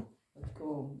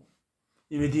 ხო.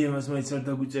 იმედი ამას მაინც არ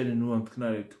დაგვიწერენ ნუ ამ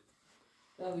თქნარებთ.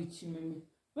 რა ვიცი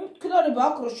მე თქნარება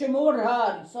აქ რო შემოვა რა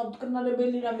არის?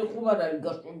 სამთქნარებელი რამე ხუმარ არის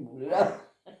გაშვებული რა.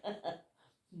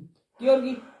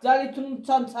 გიორგი, ძალით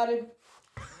უნცანცარე.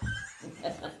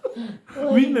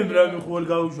 ვინმე რამე ხوار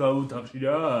გაუშვა ოთახში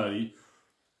რა არის?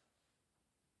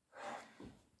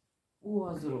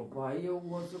 უაზრობა,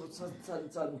 უაზრო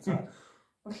ცანცარი.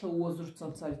 მაშა უაზრო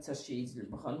ცანცარიც არ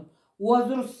შეიძლება, ხანუ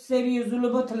უაზრო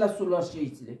სერიოზულობა თლასულ არ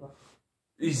შეიძლება.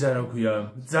 ის არა ქვია,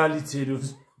 ძალით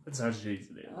სერიოზულობაც არ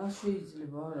შეიძლება. არ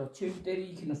შეიძლება, არა, ჩემტერი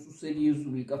იქნას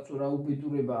უსერიოზული კაცო რა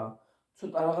უბედურებაა.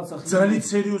 ცოტა რაღაცა ძალით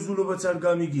სერიოზულობაც არ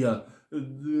გამიგია.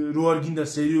 რო არ გინდა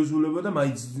სერიოზულობა და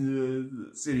მაინც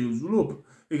სერიოზულობ,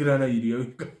 ეგ რანაირია.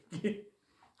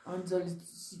 ან ძალით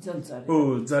სიცანცარე. ო,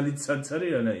 ძალით სიცანცარე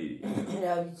რანაირია.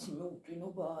 რა ვიცი, მე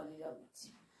უტვინობა არის, რა ვიცი.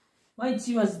 მაინც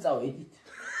იმაზე წავედით.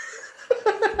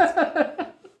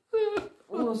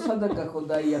 ო, სადან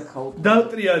გახოდა იახაო.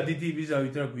 დავტრია დიდი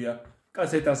ბიზავით რა ქვია,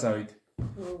 კასეტასავით.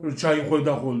 რო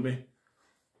ჩაიხვევდა ხოლმე.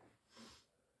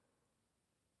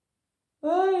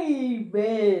 აი,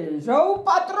 ბეჟო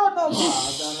პატრონობა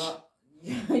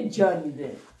და ჯანიდე.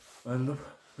 მადლობა,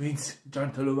 ვინც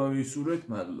ჯანმრთელობა მისურვეთ,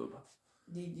 მადლობა.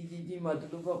 დიდი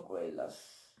მადლობა ყველას.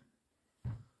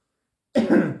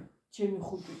 ჩემი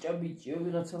ხუჭუჭა ბიჭიო,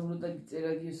 ვიღაცა უნდა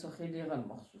დაგიწერა გიო სახელი აღარ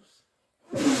მახსოვს.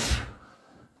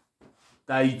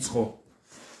 დაიწყო.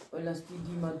 ყველას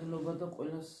დიდი მადლობა და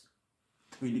ყველას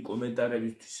თბილი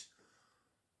კომენტარებისთვის.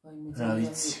 აი მე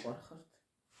ძალიან მიყვარხართ.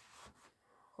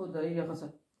 ხო და აი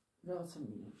რაღაცა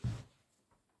მინდა.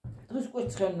 დღეს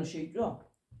კვერცხი არ უნდა შეიწვა?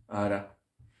 არა.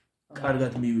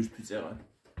 კარგად მივირთვი წეღან.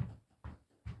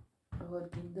 აღარ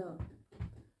გინდა?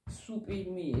 სუპი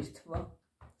მიესთვა.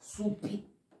 სუფი.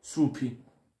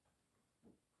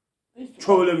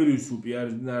 ჩვეულებრივი სუპი,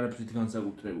 არაფრით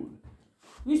განსაკუთრებული.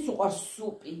 ვის უყვარს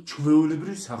სუპი?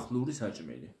 ჩვეულებრივი სახლური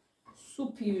საჭმელი.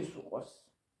 სუფი ვის უყვარს?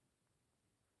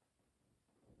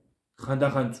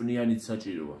 ხანდახან წვნიანიც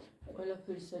საჭიროა.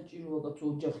 ყველაფერი საჭიროა, კაცო,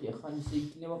 ოჯახია, ხან ისე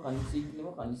იქნება, ხან ისე იქნება.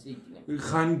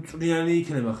 ხან წვნიანი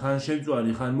იქნება, ხან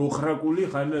შემწვარი, ხან მოხრაკული,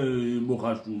 ხან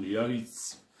მოხარშული, რა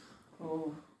ვიცი.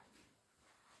 ო.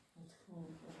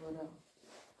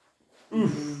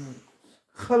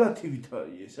 ხალათივით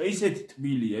არის ეს, ისეთი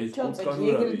თბილია ეს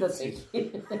კონსკანურა.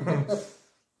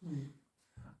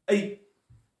 აი,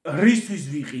 რისთვის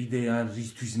ვიყიდე ან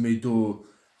რისთვის მედო?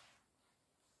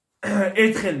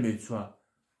 ერთხელ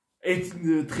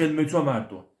მეცვა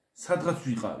მარტო. სადღაც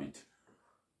ვიყავით.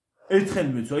 ერთხელ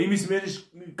მეცვა, იმის მერე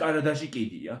კანადაში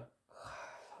კიდია.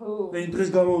 და იმ დღეს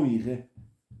გამოვიღე.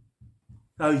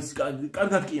 რა ვიცი,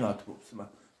 კარგად კი მათბობს,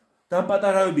 მაგრამ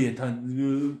დამპატარავებია თან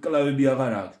კლავები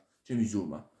აღარ აქვს ჩემი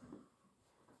ზურმა.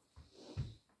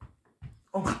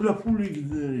 ახლა ფული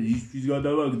ისთვის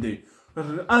გადავაგდე.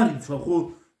 არის ხო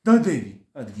დადევი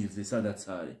ადგილზე სადაც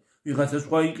არის. ვიღაცა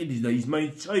სხვა იყიდის და ის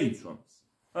მაინც ჩაიცვამს.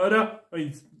 არა,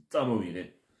 მაინც წამოვიღე.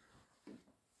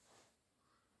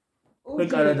 და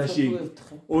კანადაში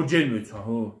ორჯერ მეცვა,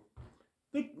 ხო?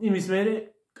 და იმის მერე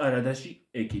კანადაში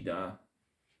ეკიდა.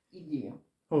 იდეა.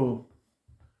 ხო.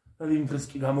 და იმ დღეს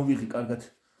კი გამოვიღე კარგად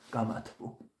გამათბო.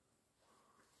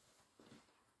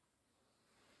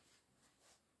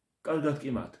 კარგად კი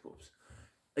მათბობს.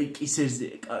 აი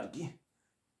კისერზეა კარგი.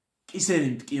 კისერი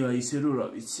მტკივა ისე რომ რა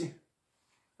ვიცი.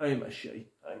 აი მასში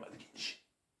აი მადგინში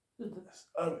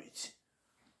არ ვიცი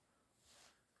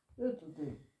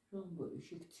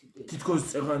თითქოს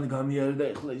წეღანი გამიარე და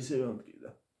ეხლა ისევ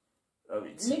ამტკიდა რა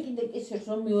ვიცი მე კიდე კისერს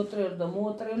რომ მიოტრეო და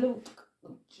მოოტრელე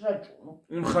ჭრაჭუნო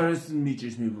იმ ხარეს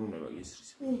მიჭის მიბრუნება გისრის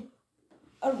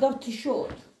არ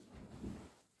გავთიშოთ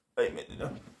აი მე და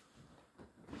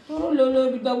თორე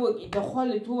ლოლოები დავეკიდა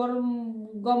ხვალე თუ არ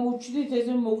გამოჩდით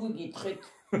ესე მოგვიკითხეთ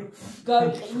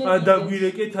გავიყინეთ ა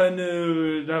დაგვირეკეთ ან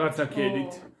რაღაცა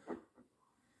ქედით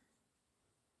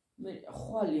მე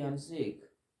ხვალე ან ზეგ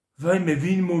ვაიმე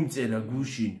ვინ მომწერა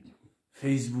გუშინ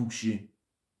Facebook-ში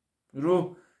რომ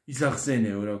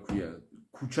ისახსენეო რა ქვია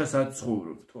ქუჩას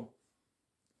აცხოვრობთო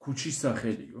ქუჩის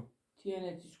სახელიო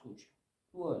თიანეთის ქუჩა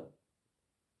თუ არა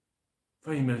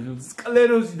ვაიმე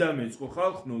სკლეროზი დამეწყო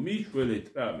ხალხნო მიშველეთ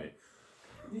რამე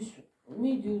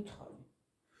მიდი უთხარი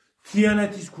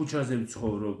თიანეთის ქუჩაზე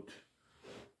ვცხოვრობთ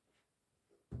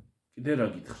კიდე რა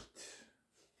გითხრით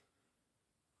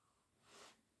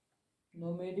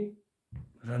ნომერი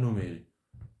რა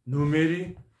ნომერი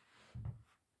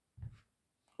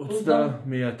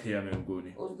 30-ე მე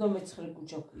მგონი 29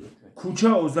 ქუჩა ქვია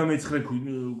ქუჩა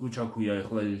 29 ქუჩა ქვია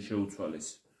ეხლა შეუცვალეს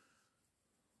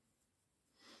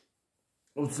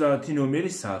 30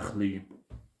 ნომერი სახლი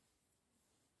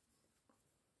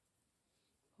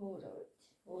ხო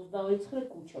რა ვიცი 29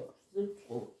 ქუჩა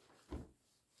ხო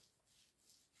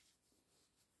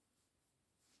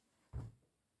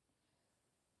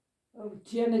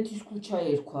თიანეთის ქუჩა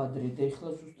ერქვა ადრე და ეხლა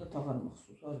ზუსტად აღარ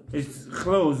მახსოვს არ ეს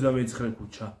ხლა 29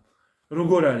 ქუჩა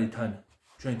როგორ არის თან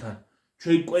ჩვენთან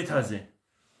ჩვენ კვეთაზე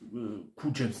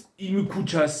ქუჩებს იმ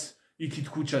ქუჩას იქით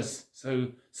ქუჩას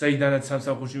საიდანაც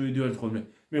სამსახურში მივიდივართ ხოლმე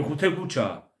მე 5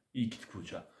 ქუჩაა იქით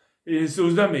ქუჩა ეს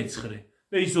 29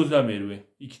 და ის 28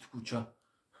 იქით ქუჩა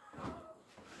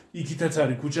იქითაც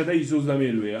არის ქუჩა და ის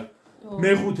 28-ა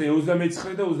მე 5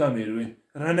 29 და 28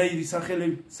 რანაირი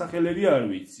სახელები არ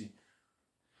ვიცი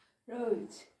რა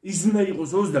ვიცი ის უნდა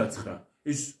იყოს 29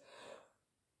 ეს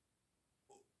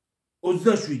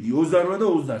 27 28 და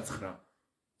 29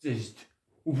 წესით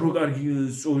უფრო კარგი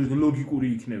ლოგიკური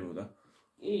იქნებოდა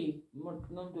კი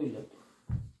ნამდვილად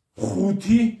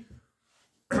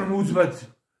 5 უცბად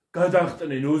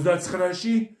გადახტნენ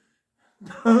 29-ში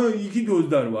და იქით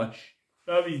 28-ში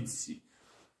რა ვიცი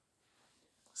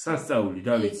სასწაული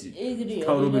რა ვიცი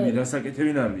თავრობები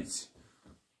დასაკეთებინ არ ვიცი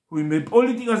უი მე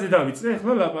პოლიტიკაზე დავიწყე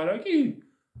ახლა ლაპარაკი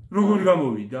როგორ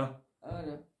გამოვიდა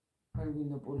არა არ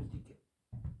გინდა პოლიტიკა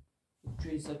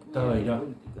ჩვენ საქმეა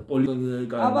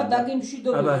პოლიტიკა აბა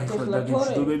დაგემშვიდობებით ახლა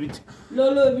თორე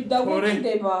ლოლოები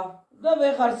დაგვიკიდება და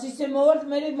ვეღარც ისე მოვართ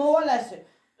მე მოვალ ასე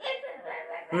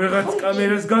ვეღარც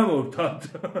კამერას გამოვთათ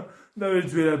და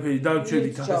ვერც ვერაფერი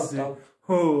დავჩებით ასე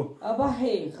ხო აბა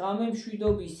ჰე ღამე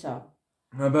მშვიდობისა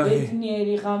აბა ჰე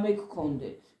ბედნიერი ღამე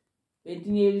გქონდეთ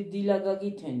ბედნიერი დილა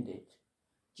გაგითენდეთ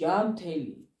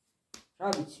ჯამთელი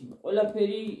რა ვიცი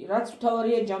ყველაფერი რაც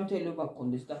მთავარია ჯამთელობა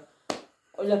გქონდეს და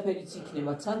ყველაფერიც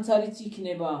იქნება ცანცარიც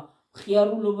იქნება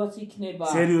ხიარულობაც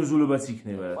იქნება სერიოზულობაც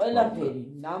იქნება ყველაფერი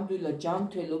ნამდვილად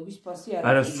ჯამთელობის ფასი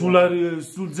არა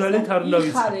სულ ძალით არ უნდა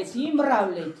ვიცი იხარეთ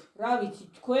იმრავლეთ რა ვიცი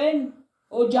თქვენ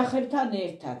ოჯახებთან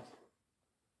ერთად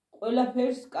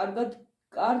ყველაფერს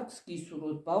კარგს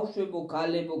გისურვოთ ბავშვებო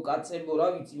ქალებო კაცებო რა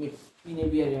ვიცი მე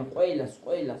ვინები არიან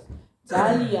ყველას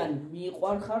ძალიან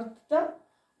მიყვარხართ და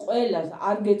ყველას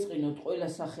არ გეწყინოთ ყველა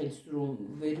სახელს რომ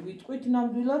ვერ ვიტყვით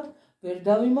ნამდვილად ვერ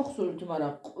დავიმახსოვრით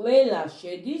მაგრამ ყველა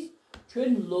შედის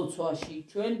ჩვენ ლოცვაში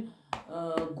ჩვენ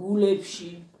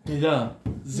გულებში დედა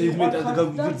ზედმეტად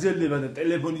გაგრძელდება და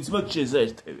ტელეფონიც მათ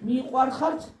შეზაერთები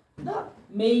მიყვარხართ და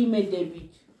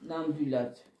მეიმედებით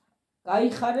ნამდვილად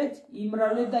გაიხარეთ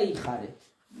იმრავლეთ და იხარეთ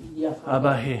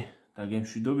აბა ჰე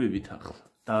დაგემშვიდობებით ახლა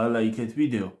დაალაიქეთ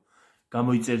ვიდეო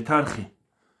გამოიწერთ არხი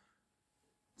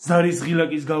ზარის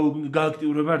ღილაკის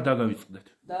გააქტიურება არ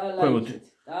დაგავიწყდეთ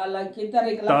დაალაიქეთ და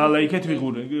რეკლამა დაალაიქეთ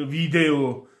ვიღურე ვიდეო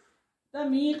და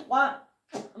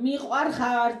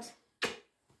მიყვარხართ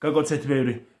გაგოცეთ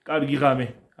ბევრი კარგი ღამე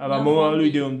აბა მომავალ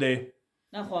ვიდეომდე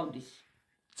ნახვამდის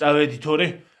წავედი თორე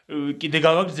კიდე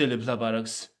გავაგრძელებ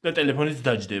ლაპარაკს და ტელეფონიც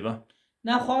დაჯდება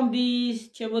ნახვამდის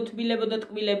ჩემო თბილებო და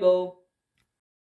ტკბილებო